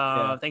here.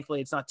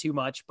 Thankfully it's not too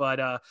much, but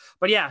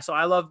yeah, so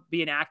I love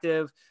being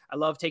active. I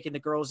love taking the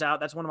girls out.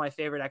 That's one of my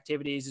favorite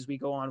activities is we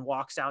go on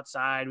walks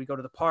outside. We go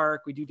to the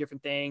park. We do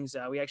different things.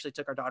 We actually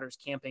took our daughters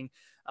camping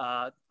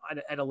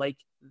at a lake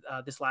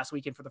this last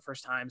weekend for the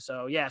first time.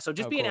 So yeah, so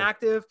just being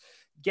active,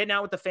 getting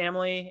out with the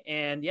family,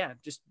 and yeah,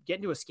 just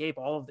getting to escape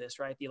all of this,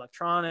 right? The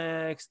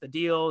electronics, the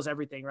deals,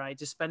 everything, right?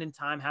 Just spending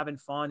time, having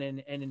fun,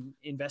 and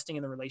investing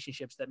in the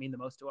relationships that mean the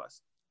most to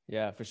us.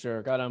 Yeah, for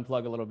sure. Got to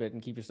unplug a little bit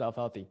and keep yourself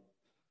healthy.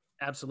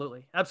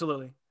 Absolutely.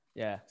 Absolutely.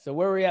 Yeah. So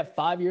where were we at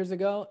 5 years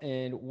ago,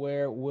 and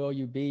where will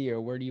you be,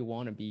 or where do you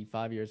want to be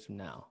 5 years from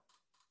now?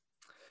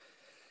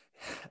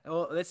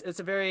 Well, it's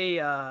a very,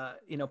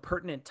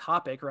 pertinent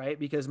topic, right?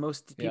 Because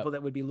most people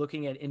that would be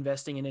looking at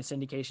investing in a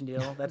syndication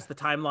deal, that's the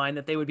timeline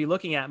that they would be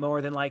looking at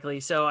more than likely.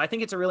 So I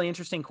think it's a really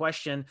interesting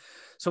question.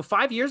 So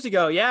 5 years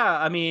ago, yeah,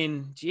 I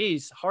mean,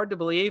 geez, hard to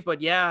believe,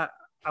 but yeah,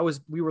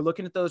 we were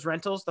looking at those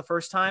rentals the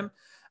first time.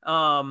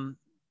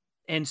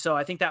 And so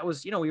I think that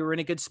was, we were in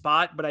a good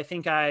spot, but I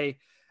think I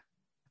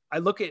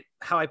look at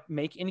how I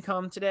make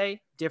income today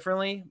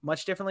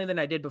much differently than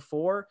I did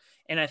before.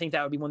 And I think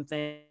that would be one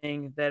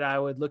thing that I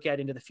would look at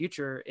into the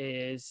future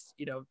is,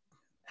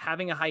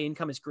 having a high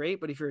income is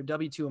great, but if you're a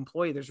W-2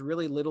 employee, there's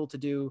really little to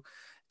do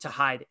to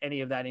hide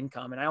any of that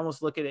income. And I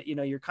almost look at it,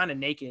 you're kind of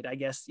naked, I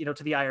guess,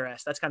 to the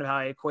IRS. That's kind of how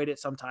I equate it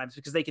sometimes,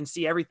 because they can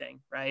see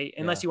everything, right?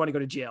 Unless you want to go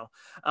to jail.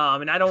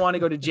 And I don't want to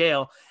go to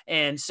jail.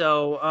 And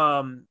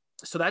so,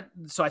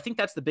 so I think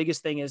that's the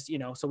biggest thing is,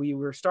 so we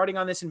were starting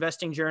on this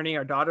investing journey.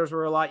 Our daughters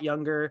were a lot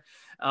younger.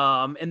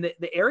 And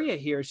the area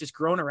here has just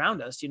grown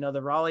around us.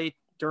 The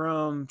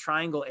Raleigh-Durham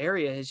Triangle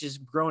area has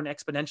just grown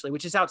exponentially,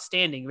 which is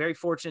outstanding. Very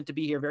fortunate to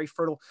be here, very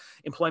fertile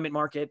employment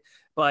market.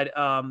 But,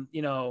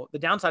 the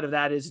downside of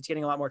that is it's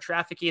getting a lot more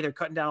trafficy. They're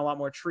cutting down a lot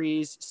more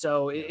trees.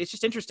 So it's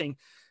just interesting.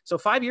 So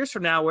 5 years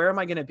from now, where am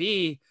I going to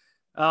be?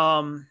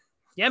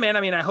 Yeah, man.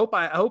 I mean, I hope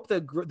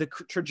the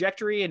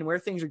trajectory and where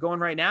things are going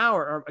right now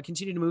are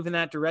continue to move in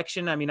that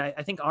direction. I mean,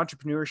 I think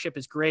entrepreneurship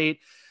is great.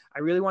 I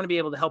really want to be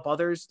able to help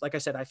others. Like I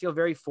said, I feel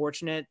very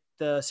fortunate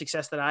the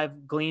success that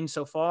I've gleaned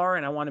so far,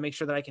 and I want to make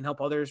sure that I can help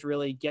others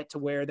really get to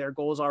where their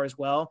goals are as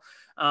well.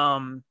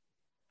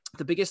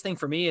 The biggest thing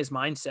for me is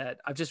mindset.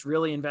 I've just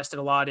really invested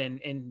a lot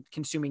in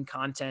consuming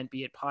content,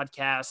 be it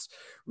podcasts,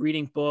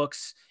 reading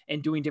books,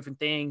 and doing different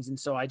things. And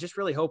so I just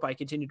really hope I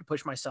continue to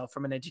push myself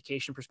from an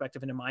education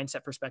perspective and a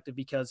mindset perspective,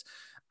 because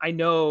I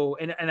know,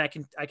 and I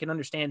can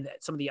understand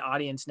that some of the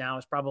audience now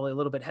is probably a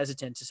little bit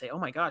hesitant to say, oh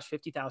my gosh,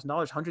 $50,000,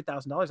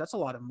 $100,000, that's a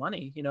lot of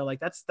money. Like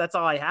that's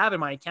all I have in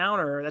my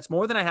account, or that's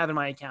more than I have in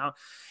my account.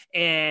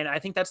 And I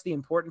think that's the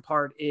important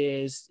part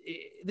is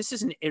this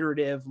is an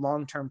iterative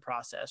long-term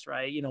process,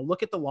 right?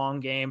 Look at the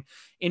long game.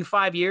 In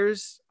 5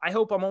 years, I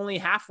hope I'm only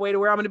halfway to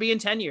where I'm going to be in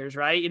 10 years,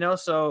 right?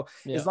 So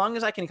as long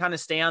as I can kind of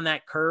stay on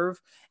that curve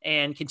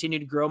and continue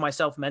to grow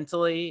myself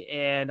mentally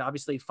and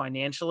obviously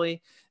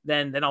financially,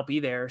 then I'll be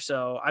there.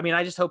 So, I mean,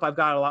 I just hope I've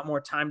got a lot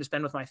more time to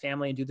spend with my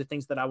family and do the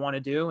things that I want to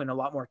do, and a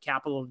lot more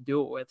capital to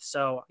do it with.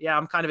 So yeah,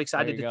 I'm kind of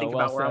excited to think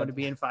about where I'm going to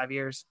be in 5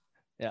 years.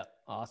 Yeah.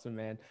 Awesome,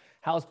 man.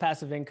 How's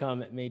passive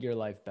income made your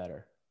life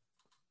better?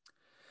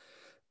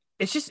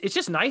 It's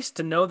just nice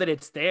to know that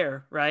it's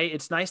there, right?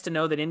 It's nice to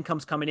know that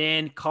income's coming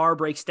in, car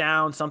breaks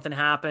down, something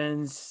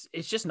happens.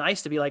 It's just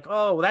nice to be like,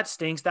 oh, well, that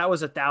stinks. That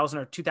was $1,000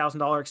 or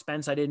 $2,000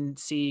 expense I didn't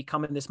see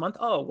coming this month.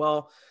 Oh,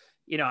 well,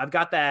 I've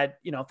got that,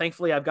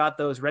 thankfully I've got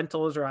those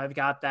rentals, or I've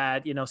got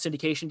that,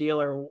 syndication deal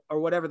or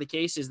whatever the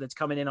case is that's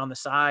coming in on the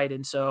side.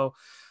 And so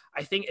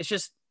I think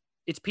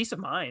it's peace of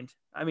mind.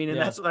 I mean,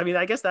 and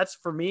I guess that's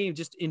for me,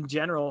 just in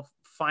general,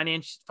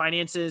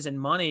 finances and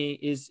money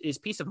is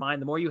peace of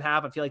mind. The more you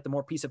have, I feel like the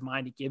more peace of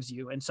mind it gives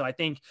you. And so I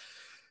think,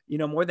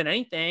 more than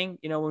anything,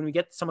 when we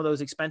get some of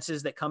those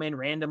expenses that come in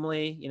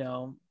randomly,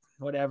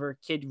 whatever,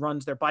 kid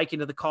runs their bike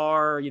into the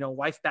car,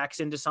 wife backs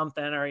into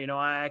something, or,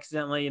 I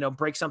accidentally,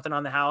 break something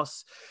on the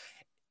house,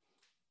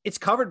 it's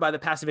covered by the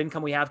passive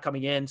income we have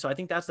coming in. So I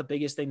think that's the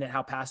biggest thing, that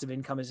how passive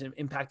income has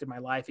impacted my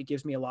life. It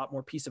gives me a lot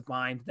more peace of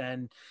mind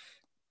than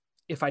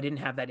if I didn't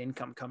have that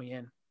income coming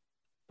in.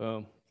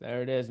 Boom.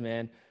 There it is,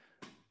 man.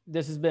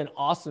 This has been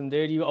awesome,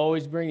 dude. You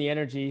always bring the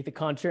energy, the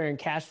contrarian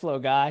cash flow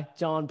guy,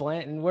 John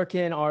Blanton. Where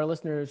can our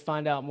listeners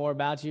find out more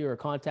about you or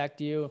contact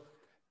you?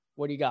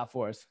 What do you got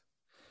for us?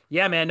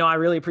 Yeah, man. No, I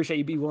really appreciate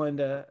you being willing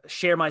to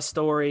share my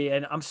story.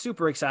 And I'm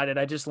super excited.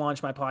 I just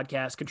launched my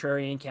podcast,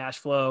 Contrarian Cash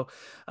Flow.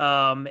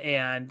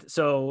 And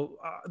so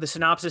the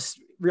synopsis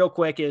real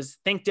quick is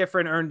think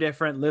different, earn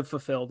different, live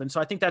fulfilled. And so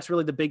I think that's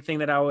really the big thing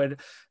that I would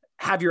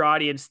have your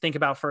audience think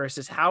about first,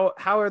 is how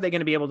are they going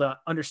to be able to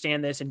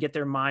understand this and get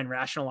their mind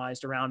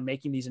rationalized around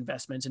making these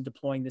investments and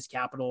deploying this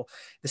capital.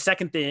 The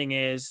second thing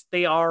is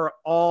they are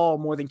all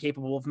more than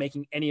capable of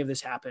making any of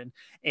this happen.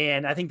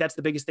 And I think that's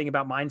the biggest thing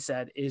about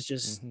mindset is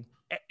just,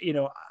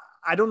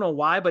 I don't know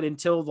why, but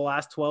until the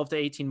last 12 to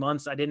 18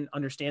 months, I didn't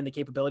understand the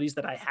capabilities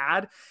that I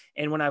had.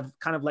 And when I've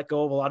kind of let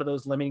go of a lot of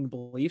those limiting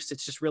beliefs,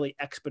 it's just really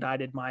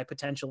expedited my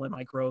potential and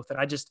my growth. And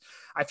I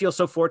feel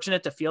so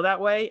fortunate to feel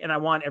that way. And I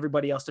want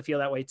everybody else to feel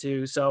that way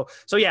too. So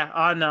yeah,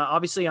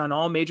 obviously on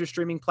all major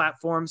streaming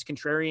platforms,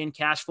 Contrarian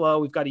Cash Flow.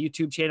 We've got a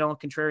YouTube channel,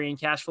 Contrarian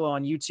Cash Flow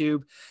on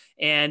YouTube.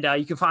 And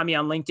you can find me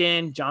on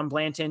LinkedIn, John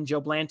Blanton,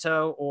 Joe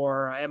Blanto,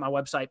 or at my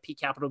website,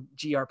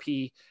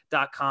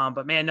 pcapitalgrp.com.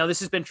 But man, no,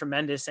 this has been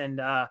tremendous.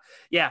 And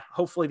yeah,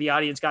 hopefully the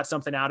audience got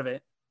something out of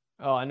it.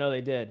 Oh, I know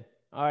they did.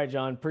 All right,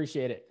 John,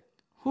 appreciate it.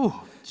 Whew.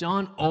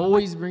 John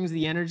always brings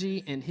the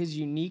energy and his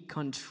unique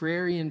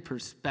contrarian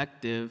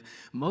perspective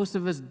most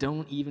of us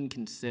don't even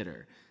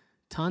consider.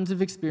 Tons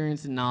of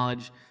experience and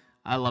knowledge.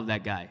 I love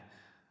that guy.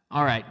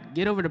 All right,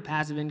 get over to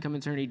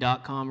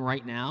passiveincomeattorney.com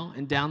right now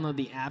and download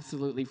the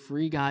absolutely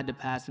free guide to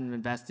passive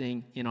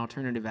investing in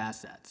alternative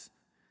assets.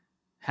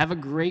 Have a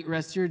great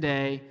rest of your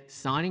day.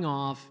 Signing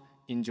off.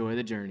 Enjoy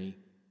the journey.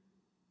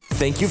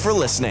 Thank you for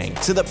listening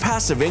to the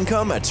Passive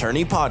Income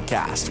Attorney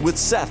Podcast with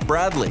Seth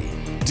Bradley.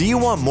 Do you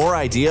want more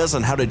ideas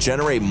on how to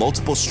generate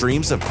multiple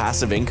streams of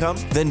passive income?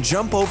 Then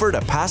jump over to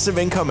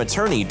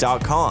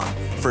passiveincomeattorney.com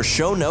for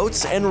show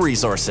notes and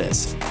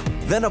resources.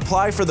 Then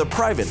apply for the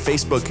private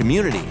Facebook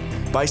community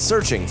by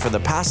searching for the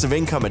Passive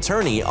Income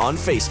Attorney on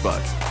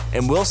Facebook.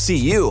 And we'll see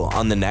you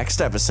on the next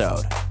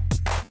episode.